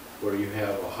part, where you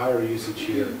have a higher usage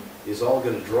here, is all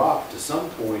going to drop to some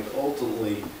point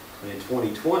ultimately in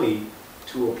 2020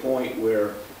 to a point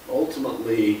where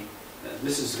ultimately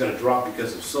this is going to drop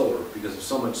because of solar, because of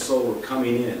so much solar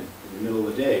coming in the middle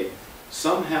of the day.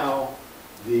 Somehow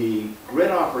the grid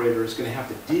operator is going to have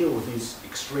to deal with these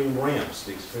extreme ramps,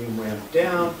 the extreme ramp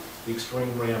down, the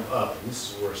extreme ramp up. And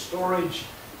this is where storage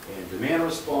and demand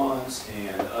response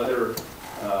and other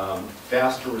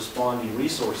faster responding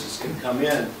resources can come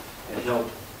in and help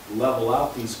level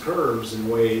out these curves in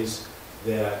ways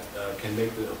that can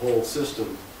make the whole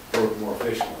system work more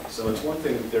efficiently. So it's one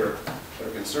thing that they're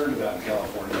concerned about in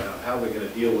California, how they're going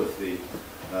to deal with the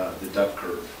duck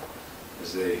curve,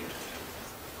 as they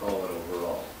call it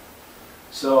overall.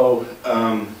 So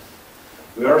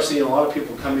we are seeing a lot of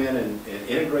people come in and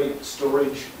integrate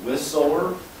storage with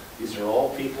solar. These are all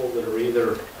people that are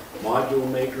either module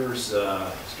makers,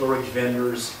 storage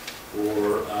vendors,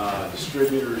 or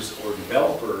distributors or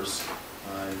developers.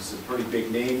 And some pretty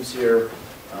big names here: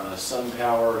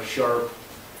 SunPower, Sharp.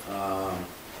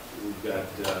 We've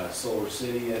got Solar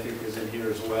City, I think, is in here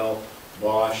as well.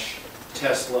 Bosch,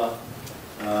 Tesla.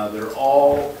 They're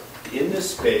all in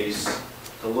this space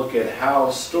to look at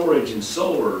how storage and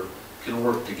solar can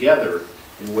work together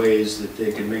in ways that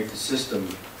they can make the system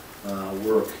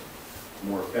work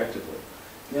more effectively.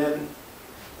 Then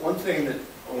one thing that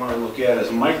I want to look at is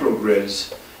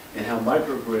microgrids and how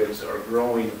microgrids are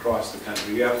growing across the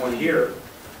country. You have one here,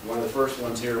 one of the first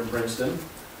ones here in Princeton.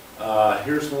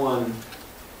 Here's one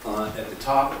at the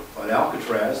top on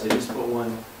Alcatraz. They just put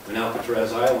one on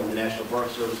Alcatraz Island. The National Park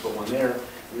Service put one there.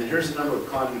 And then here's a number of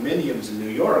condominiums in New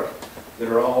York that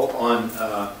are all on,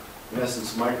 in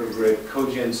essence, microgrid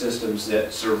cogen systems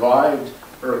that survived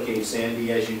Hurricane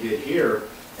Sandy, as you did here,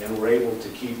 and were able to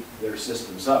keep their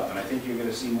systems up. And I think you're going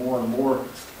to see more and more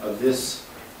of this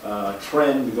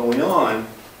trend going on.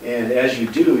 And as you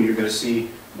do, you're going to see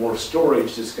more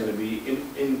storage that's going to be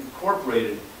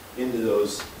incorporated into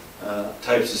those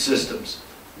types of systems.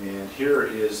 And here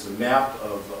is the map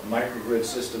of microgrid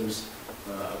systems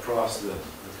across the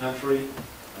country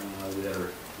that are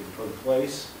in put in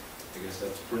place. I guess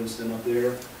that's Princeton up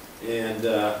there. And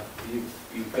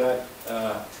you've got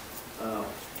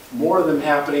more of them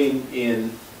happening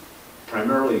in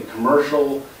primarily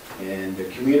commercial and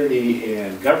community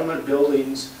and government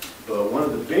buildings. But one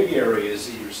of the big areas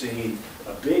that you're seeing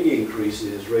a big increase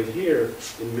is right here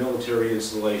in military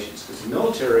installations. Because the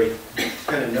military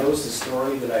kind of knows the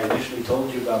story that I initially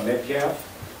told you about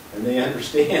Metcalf, and they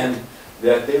understand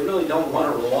that they really don't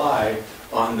want to rely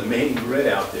on the main grid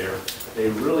out there. They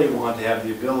really want to have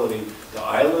the ability to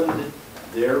island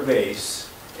their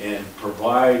base and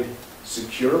provide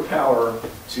secure power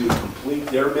to complete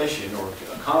their mission or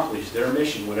accomplish their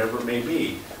mission, whatever it may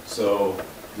be. So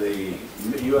the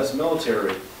U.S.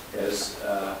 military has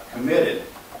committed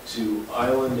to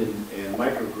island and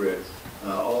microgrid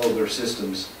all of their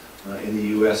systems in the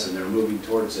U.S., and they're moving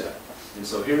towards that. And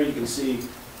so here you can see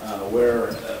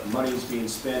where money is being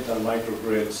spent on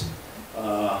microgrids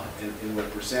and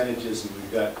what percentages, and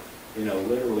we've got,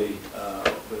 literally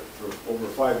for over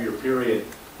a 5-year period,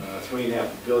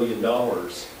 $3.5 billion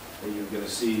that you're going to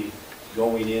see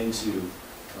going into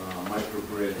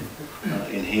microgrid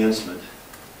enhancement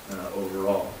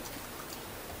overall.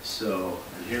 So,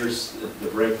 and here's the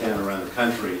breakdown around the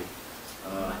country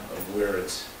of where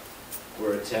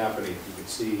it's happening. You can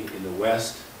see in the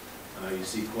West, you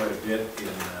see quite a bit in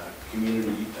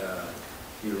community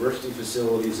university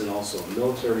facilities and also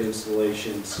military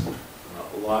installations.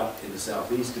 A lot in the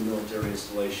Southeast in military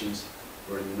installations.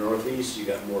 Where in the Northeast, you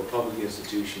got more public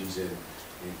institutions and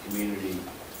community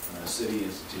city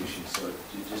institutions. So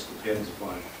it just depends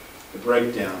upon the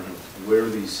breakdown of where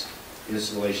these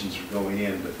installations are going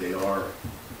in, but they are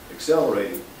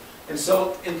accelerating. And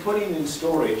so in putting in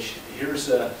storage, here's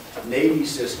a Navy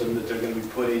system that they're going to be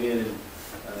putting in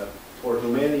Port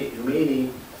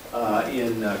Humeni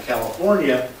in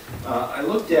California, I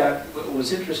looked at what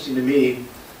was interesting to me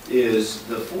is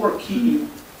the 4 key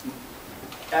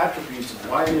attributes of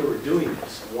why they were doing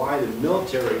this, why the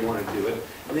military wanted to do it,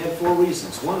 and they had 4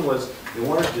 reasons. One was they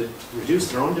wanted to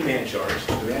reduce their own demand charge,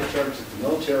 the demand charge that the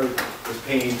military was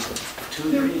paying to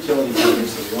their utility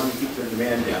companies, so they wanted to keep their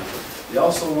demand down. They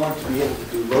also wanted to be able to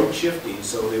do load shifting,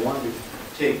 so they wanted to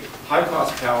take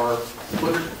high-cost power,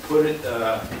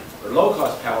 or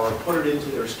low-cost power, put it into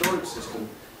their storage system,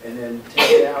 and then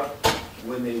take it out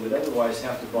when they would otherwise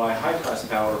have to buy high-cost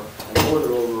power and lower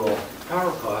their overall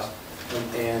power cost.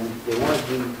 And they want to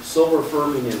do solar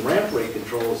firming and ramp rate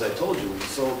control, as I told you. When the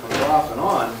solar comes off and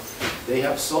on, they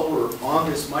have solar on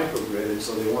this microgrid, and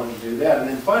so they wanted to do that. And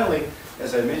then finally,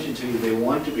 as I mentioned to you, they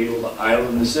want to be able to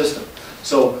island the system.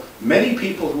 So many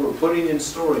people who are putting in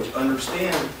storage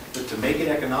understand that to make it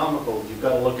economical, you've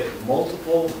got to look at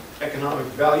multiple economic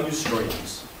value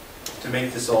streams to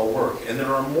make this all work. And there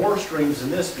are more streams than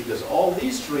this because all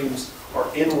these streams are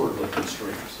inward-looking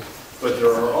streams. But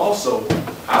there are also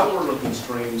outward-looking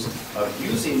streams of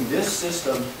using this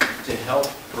system to help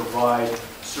provide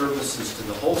services to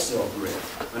the wholesale grid.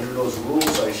 Under those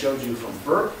rules I showed you from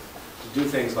FERC, to do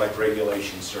things like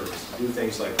regulation service, to do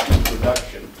things like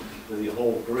production for the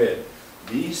whole grid.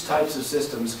 These types of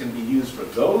systems can be used for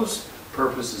those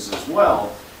purposes as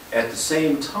well. At the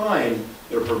same time,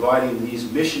 they're providing these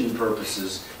mission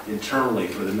purposes internally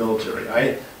for the military.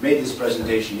 I made this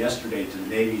presentation yesterday to the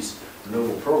Navy's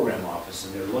Renewable Program Office,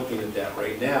 and they're looking at that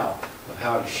right now, of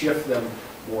how to shift them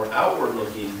more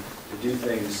outward-looking to do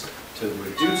things to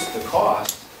reduce the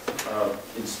cost of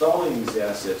installing these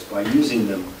assets by using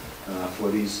them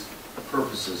for these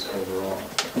purposes overall.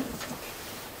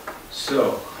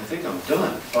 So, I think I'm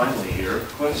done, finally here.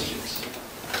 Questions?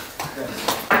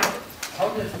 How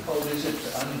difficult is it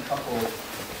to uncouple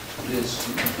this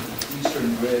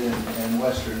eastern grid and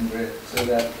western grid so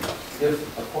that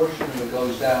if a portion of it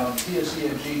goes down,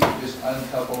 PSE&G can just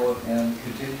uncouple and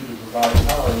continue to provide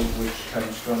power, which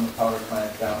comes from the power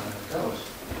plant down on the coast?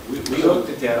 We looked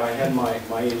at that. I had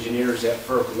my engineers at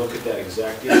FERC look at that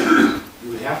exact issue.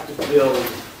 You would have to build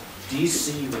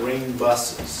DC ring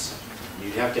buses.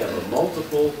 You'd have to have a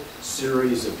multiple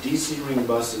series of DC ring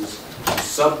buses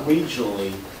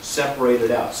sub-regionally separated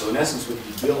out. So in essence, what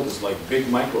you build is like big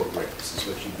microgrids is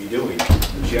what you'd be doing.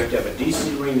 But you have to have a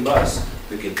DC ring bus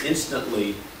that can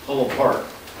instantly pull apart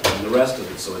from the rest of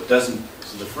it, so it doesn't,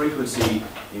 so the frequency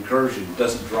incursion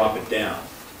doesn't drop it down.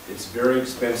 It's very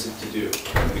expensive to do,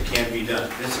 but it can be done.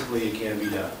 Physically, it can be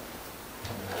done.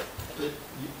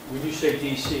 When you say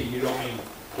DC, you don't mean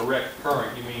direct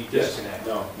current, you mean disconnect?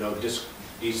 Yes. No, just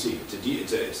DC.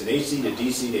 It's an AC to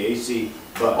DC to AC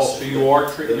bus. Oh, so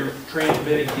you're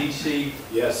transmitting DC?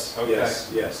 Yes, Okay. yes.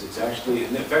 It's actually,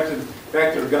 in fact,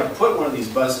 they're going to put one of these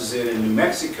buses in New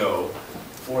Mexico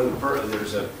for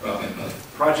there's a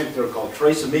project there called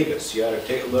Tres Amigas. You ought to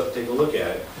take a look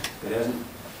at it. It hasn't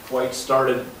quite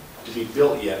started to be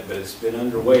built yet, but it's been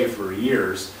underway for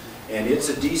years. And it's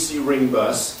a DC ring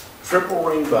bus, triple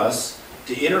ring bus,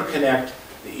 to interconnect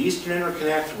the eastern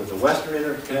interconnect with the western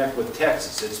interconnect with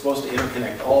Texas. It's supposed to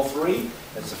interconnect all 3.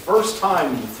 It's the first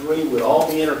time the 3 would all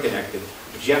be interconnected,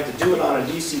 but you have to do it on a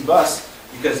DC bus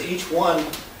because each one,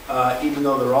 even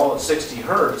though they're all at 60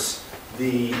 hertz,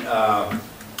 the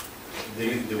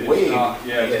wave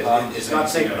is not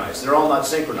synchronized. They're all not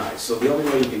synchronized. So the only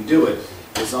way you can do it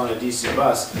is on a DC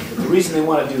bus. But the reason they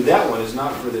want to do that one is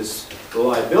not for this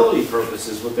reliability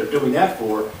purposes. What they're doing that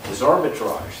for is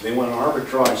arbitrage. They want an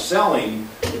arbitrage selling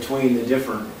between the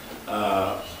different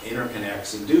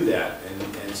interconnects and do that.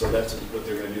 And so that's what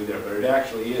they're going to do there. But it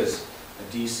actually is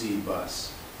a DC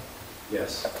bus.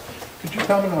 Yes? Could you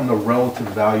comment on the relative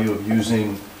value of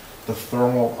using the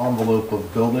thermal envelope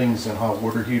of buildings and hot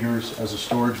water heaters as a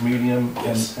storage medium,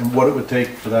 Yes. and what it would take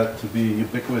for that to be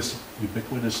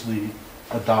ubiquitously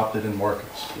adopted in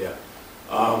markets? Yeah.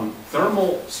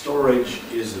 Thermal storage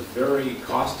is a very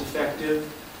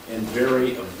cost-effective and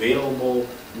very available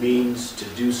means to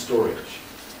do storage.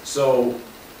 So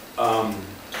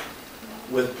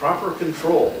with proper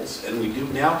controls, and we do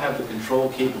now have the control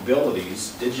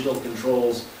capabilities, digital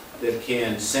controls that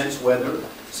can sense weather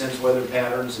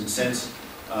patterns, and sense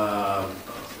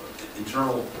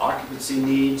internal occupancy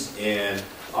needs and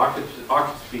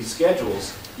occupancy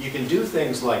schedules. You can do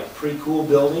things like pre-cool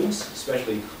buildings,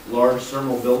 especially large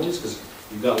thermal buildings, because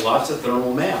you've got lots of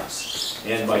thermal mass.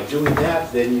 And by doing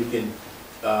that, then you can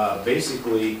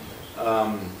basically,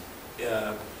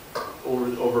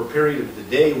 over a period of the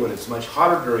day, when it's much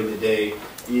hotter during the day,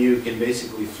 you can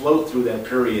basically float through that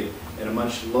period at a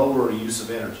much lower use of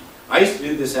energy. I used to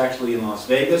do this actually in Las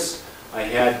Vegas. I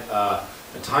had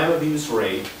a time of use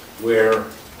rate where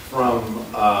from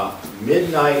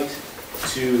midnight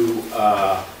to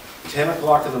 10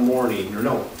 o'clock in the morning, or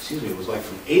no, excuse me, it was like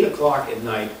from 8 o'clock at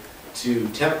night to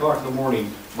 10 o'clock in the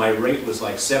morning, my rate was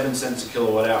like 7 cents a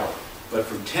kilowatt hour. But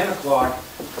from 10 o'clock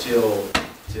till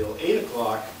 8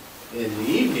 o'clock in the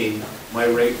evening, my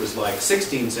rate was like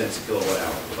 16 cents a kilowatt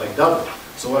hour, like double.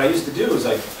 So what I used to do is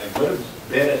I go to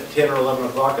bed at 10 or 11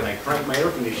 o'clock and I crank my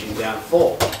air conditioning down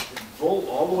full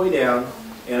all the way down,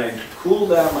 and I cool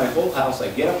down my whole house. I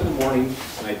get up in the morning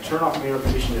and I turn off my air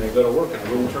conditioning and I go to work, and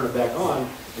I wouldn't turn it back on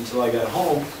until I got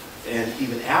home. And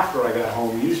even after I got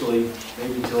home, usually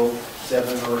maybe until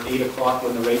 7 or 8 o'clock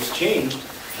when the rates changed,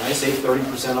 and I save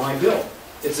 30% on my bill.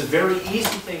 It's a very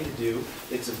easy thing to do.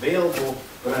 It's available,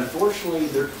 but unfortunately,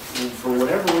 for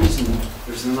whatever reason,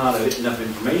 there's not enough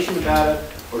information about it,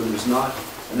 or there's not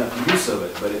enough use of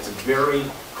it. But it's a very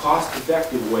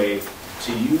cost-effective way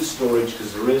to use storage,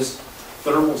 because there is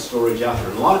thermal storage out there.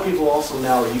 And a lot of people also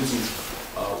now are using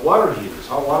water heaters,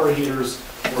 hot water heaters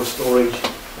for storage,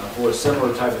 for a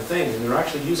similar type of thing. And they're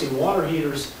actually using water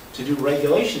heaters to do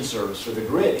regulation service for the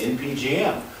grid in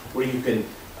PJM, where you can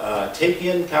take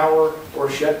in power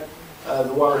or shut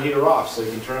the water heater off. So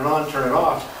you can turn it on, turn it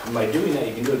off, and by doing that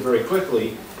you can do it very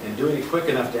quickly, and doing it quick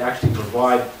enough to actually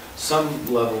provide some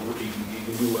level, you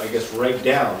can do, I guess, reg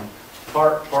down,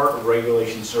 part of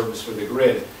regulation service for the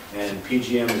grid. And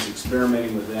PJM is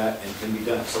experimenting with that and can be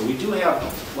done. So we do have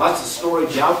lots of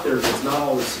storage out there that's not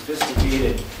all the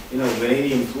sophisticated,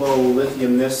 vanadium flow,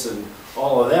 lithium this, and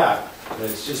all of that. But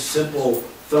it's just simple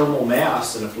thermal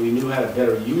mass, and if we knew how to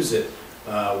better use it,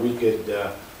 we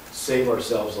could save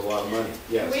ourselves a lot of money.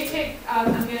 Yes. We take, I'm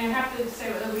going to have to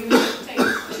say that we need to take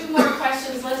 2 more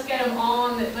questions. Let's get them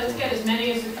all let's get as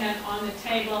many as we can on the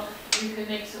table. You can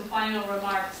make some final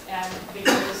remarks, and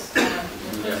because we're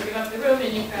supposed to give up the room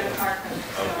and you've got a car coming.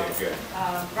 So, Okay, good.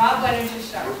 Rob, why don't you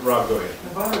start? Rob, go ahead.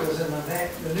 Nevada was in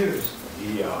the news.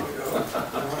 Yeah. I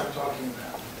know what I'm talking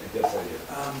about. I guess I did.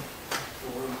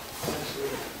 For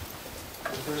essentially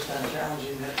the first time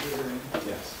challenging net metering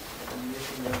Yes. and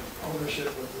making the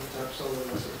ownership of rooftop solar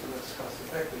less cost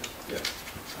effective. Yes.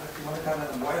 If you want to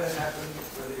comment on why that happened,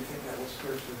 whether you think that was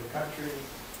first for the country,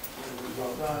 whether it was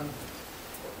well done.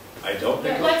 I don't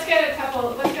think. Let's get a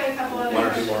couple other One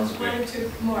or two more, questions. okay. 1 or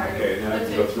 2 more. Okay, then I Let's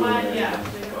can go take through one, them.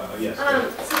 yeah. Yes.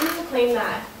 Some people claim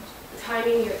that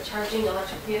timing your charging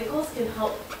electric vehicles can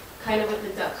help kind of with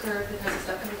the duck curve, because it's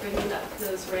duck curve bringing up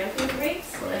those ramping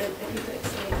rates. Right. And if you could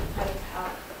explain kind of how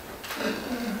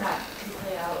that can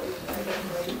play out and get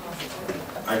more possible.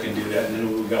 I can do that, and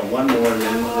then we've got one more, and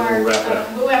then One more, we'll wrap it up.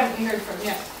 who haven't we heard from?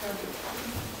 Yes.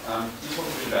 You talked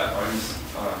a bit about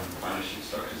ownership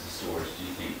structures of storage. Do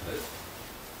you think that,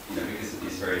 because it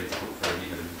is very difficult for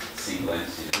even single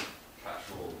entity to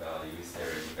capture all value, is there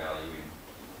any value in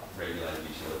regulated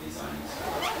utilities owning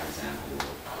storage, for example?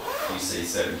 Do you see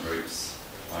certain groups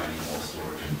owning more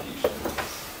storage in the future?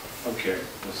 Okay,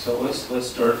 so let's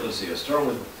start. Let's see. I'll start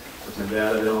with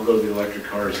Nevada, then we'll go to the electric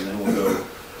cars, and then we'll go to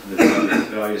the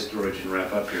value of storage and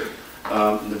wrap up here.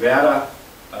 Nevada,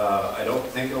 I don't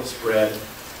think it'll spread.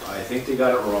 I think they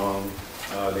got it wrong.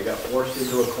 They got forced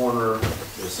into a corner.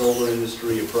 The solar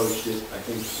industry approached it, I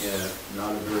think, in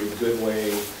not a very good way,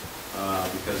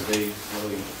 because they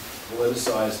really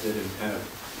politicized it and kind of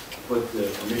put the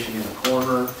commission in a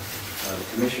corner. The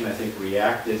commission, I think,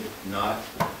 reacted not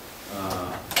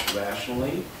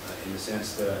rationally, in the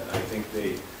sense that I think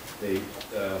they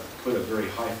put a very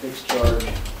high fixed charge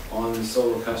on the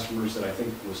solar customers that I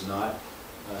think was not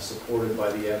supported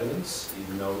by the evidence,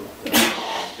 even though the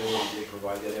utility did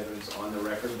provide that evidence on the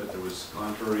record, but there was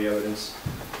contrary evidence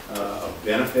of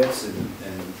benefits, and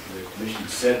the commission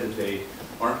said that they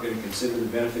aren't going to consider the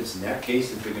benefits in that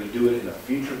case, if they're going to do it in a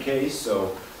future case,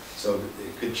 so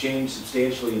it could change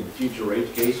substantially in the future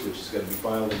rate case, which is going to be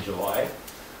filed in July.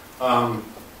 And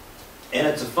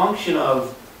it's a function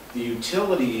of the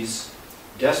utilities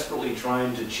desperately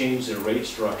trying to change their rate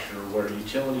structure, where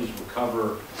utilities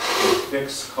recover their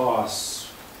fixed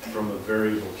costs from a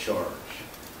variable charge.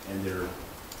 And they're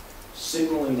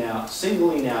singling out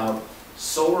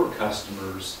solar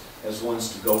customers as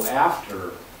ones to go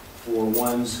after for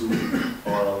ones who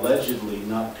are allegedly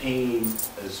not paying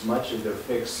as much of their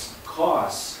fixed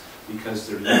costs because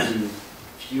they're using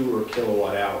fewer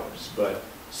kilowatt hours. But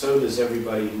so does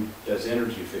everybody who does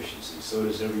energy efficiency. So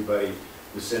does everybody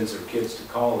who sends their kids to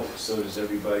college. So does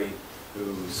everybody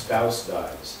whose spouse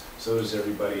dies. So does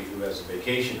everybody who has a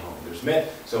vacation home.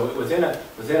 So within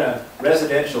a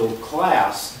residential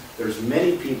class, there's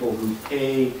many people who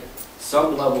pay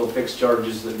some level of fixed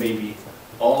charges that may be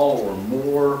all or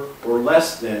more or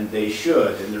less than they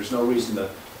should, and there's no reason to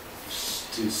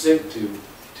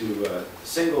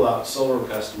single out solar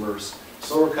customers.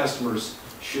 Solar customers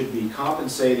should be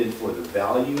compensated for the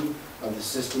value of the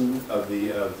system, of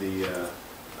the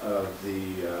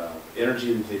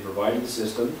energy that they provide to the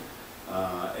system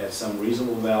at some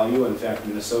reasonable value. In fact,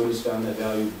 Minnesota's found that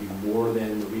value to be more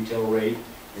than the retail rate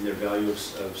in their value of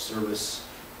service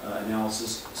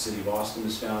analysis. The City of Austin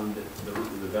has found that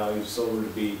the value of solar to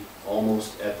be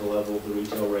almost at the level of the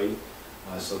retail rate.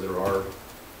 So there are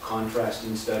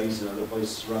contrasting studies in other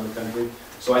places around the country.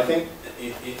 So I think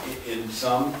in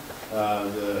some,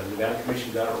 the Nevada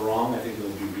Commission got it wrong. I think it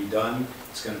will be redone.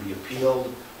 It's going to be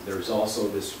appealed. There's also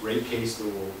this rate case that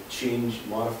will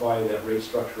modify that rate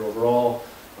structure overall.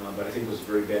 But I think it was a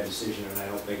very bad decision, and I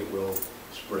don't think it will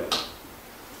spread.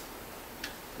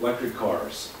 Electric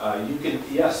cars. You can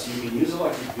use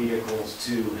electric vehicles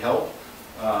to help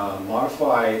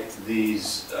modify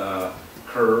these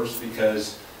curves,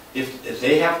 because if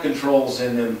they have controls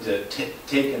in them to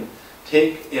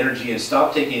take energy and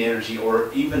stop taking energy,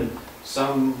 or even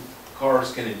some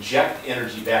cars can inject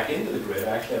energy back into the grid.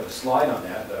 I actually have a slide on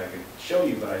that I can show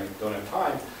you, but I don't have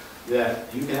time,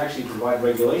 that you can actually provide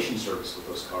regulation service with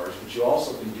those cars, but you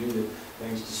also can do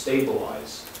things to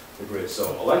stabilize the grid.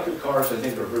 So electric cars, I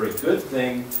think, are a very good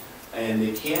thing, and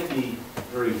they can be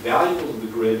very valuable to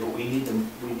the grid, but we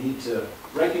need to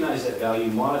recognize that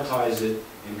value, monetize it,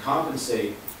 and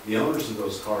compensate the owners of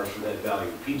those cars for that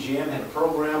value. PGM had a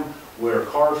program where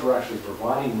cars were actually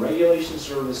providing regulation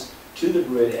service to the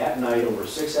grid at night over a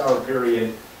 6-hour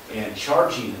period and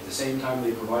charging at the same time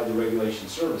they provide the regulation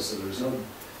service. So there's no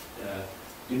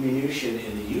diminution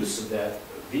in the use of that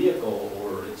vehicle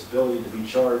or its ability to be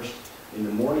charged in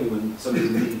the morning when somebody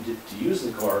needed to use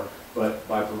the car. But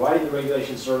by providing the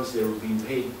regulation service, they were being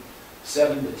paid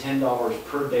 $7 to $10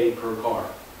 per day per car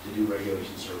to do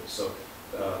regulation service.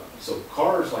 So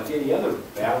cars, like any other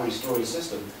battery storage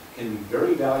system, can be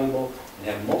very valuable and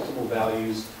have multiple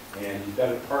values, and you've got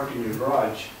it parked in your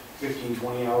garage 15,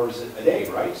 20 hours a day,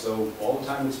 right? So all the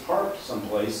time it's parked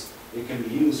someplace, it can be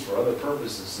used for other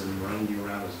purposes than running you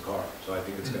around as a car. So I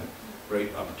think it's got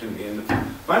great opportunity. And the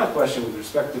final question with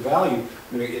respect to value,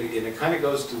 it kind of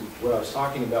goes to what I was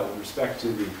talking about with respect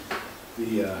to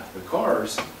the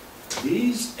cars.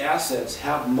 These assets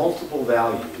have multiple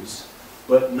values,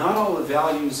 but not all the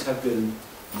values have been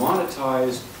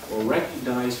monetized or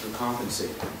recognized for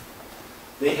compensating.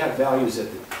 They have values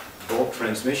at the bulk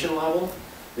transmission level,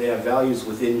 they have values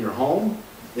within your home,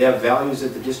 they have values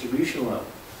at the distribution level.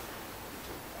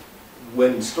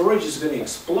 When storage is going to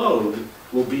explode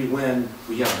will be when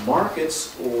we have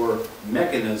markets or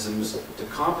mechanisms to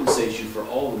compensate you for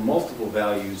all the multiple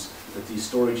values that these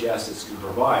storage assets can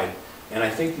provide. And I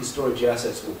think these storage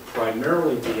assets will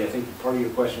primarily be, I think part of your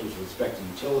question was with respect to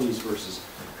utilities versus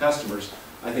customers.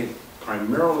 I think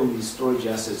primarily these storage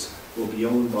assets will be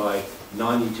owned by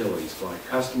non-utilities, by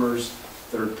customers,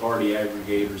 third-party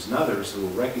aggregators, and others who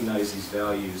will recognize these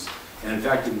values. And in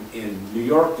fact, in New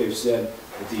York, they've said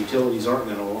that the utilities aren't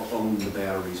going to own the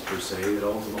batteries per se, that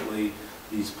ultimately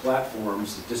these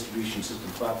platforms, the distribution system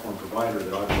platform provider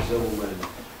that Audrey Zibelman and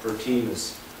her team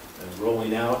is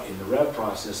rolling out in the REV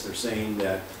process, they're saying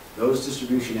that those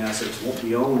distribution assets won't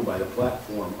be owned by the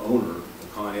platform owner, the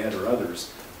Con Ed or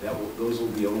others. Those will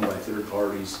be owned by third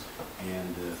parties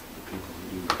and the people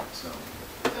who do that. So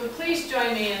please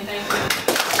join me in thanking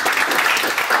you.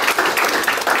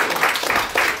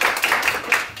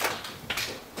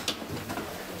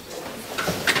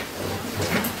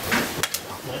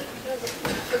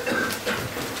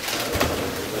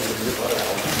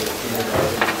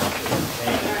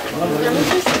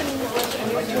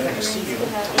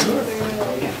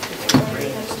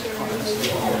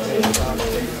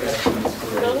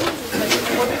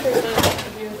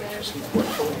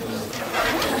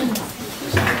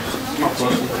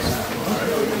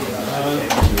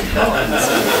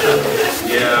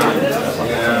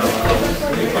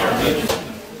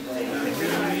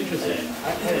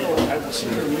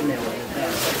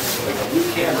 you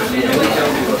can, but you can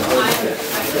tell me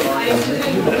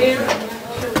what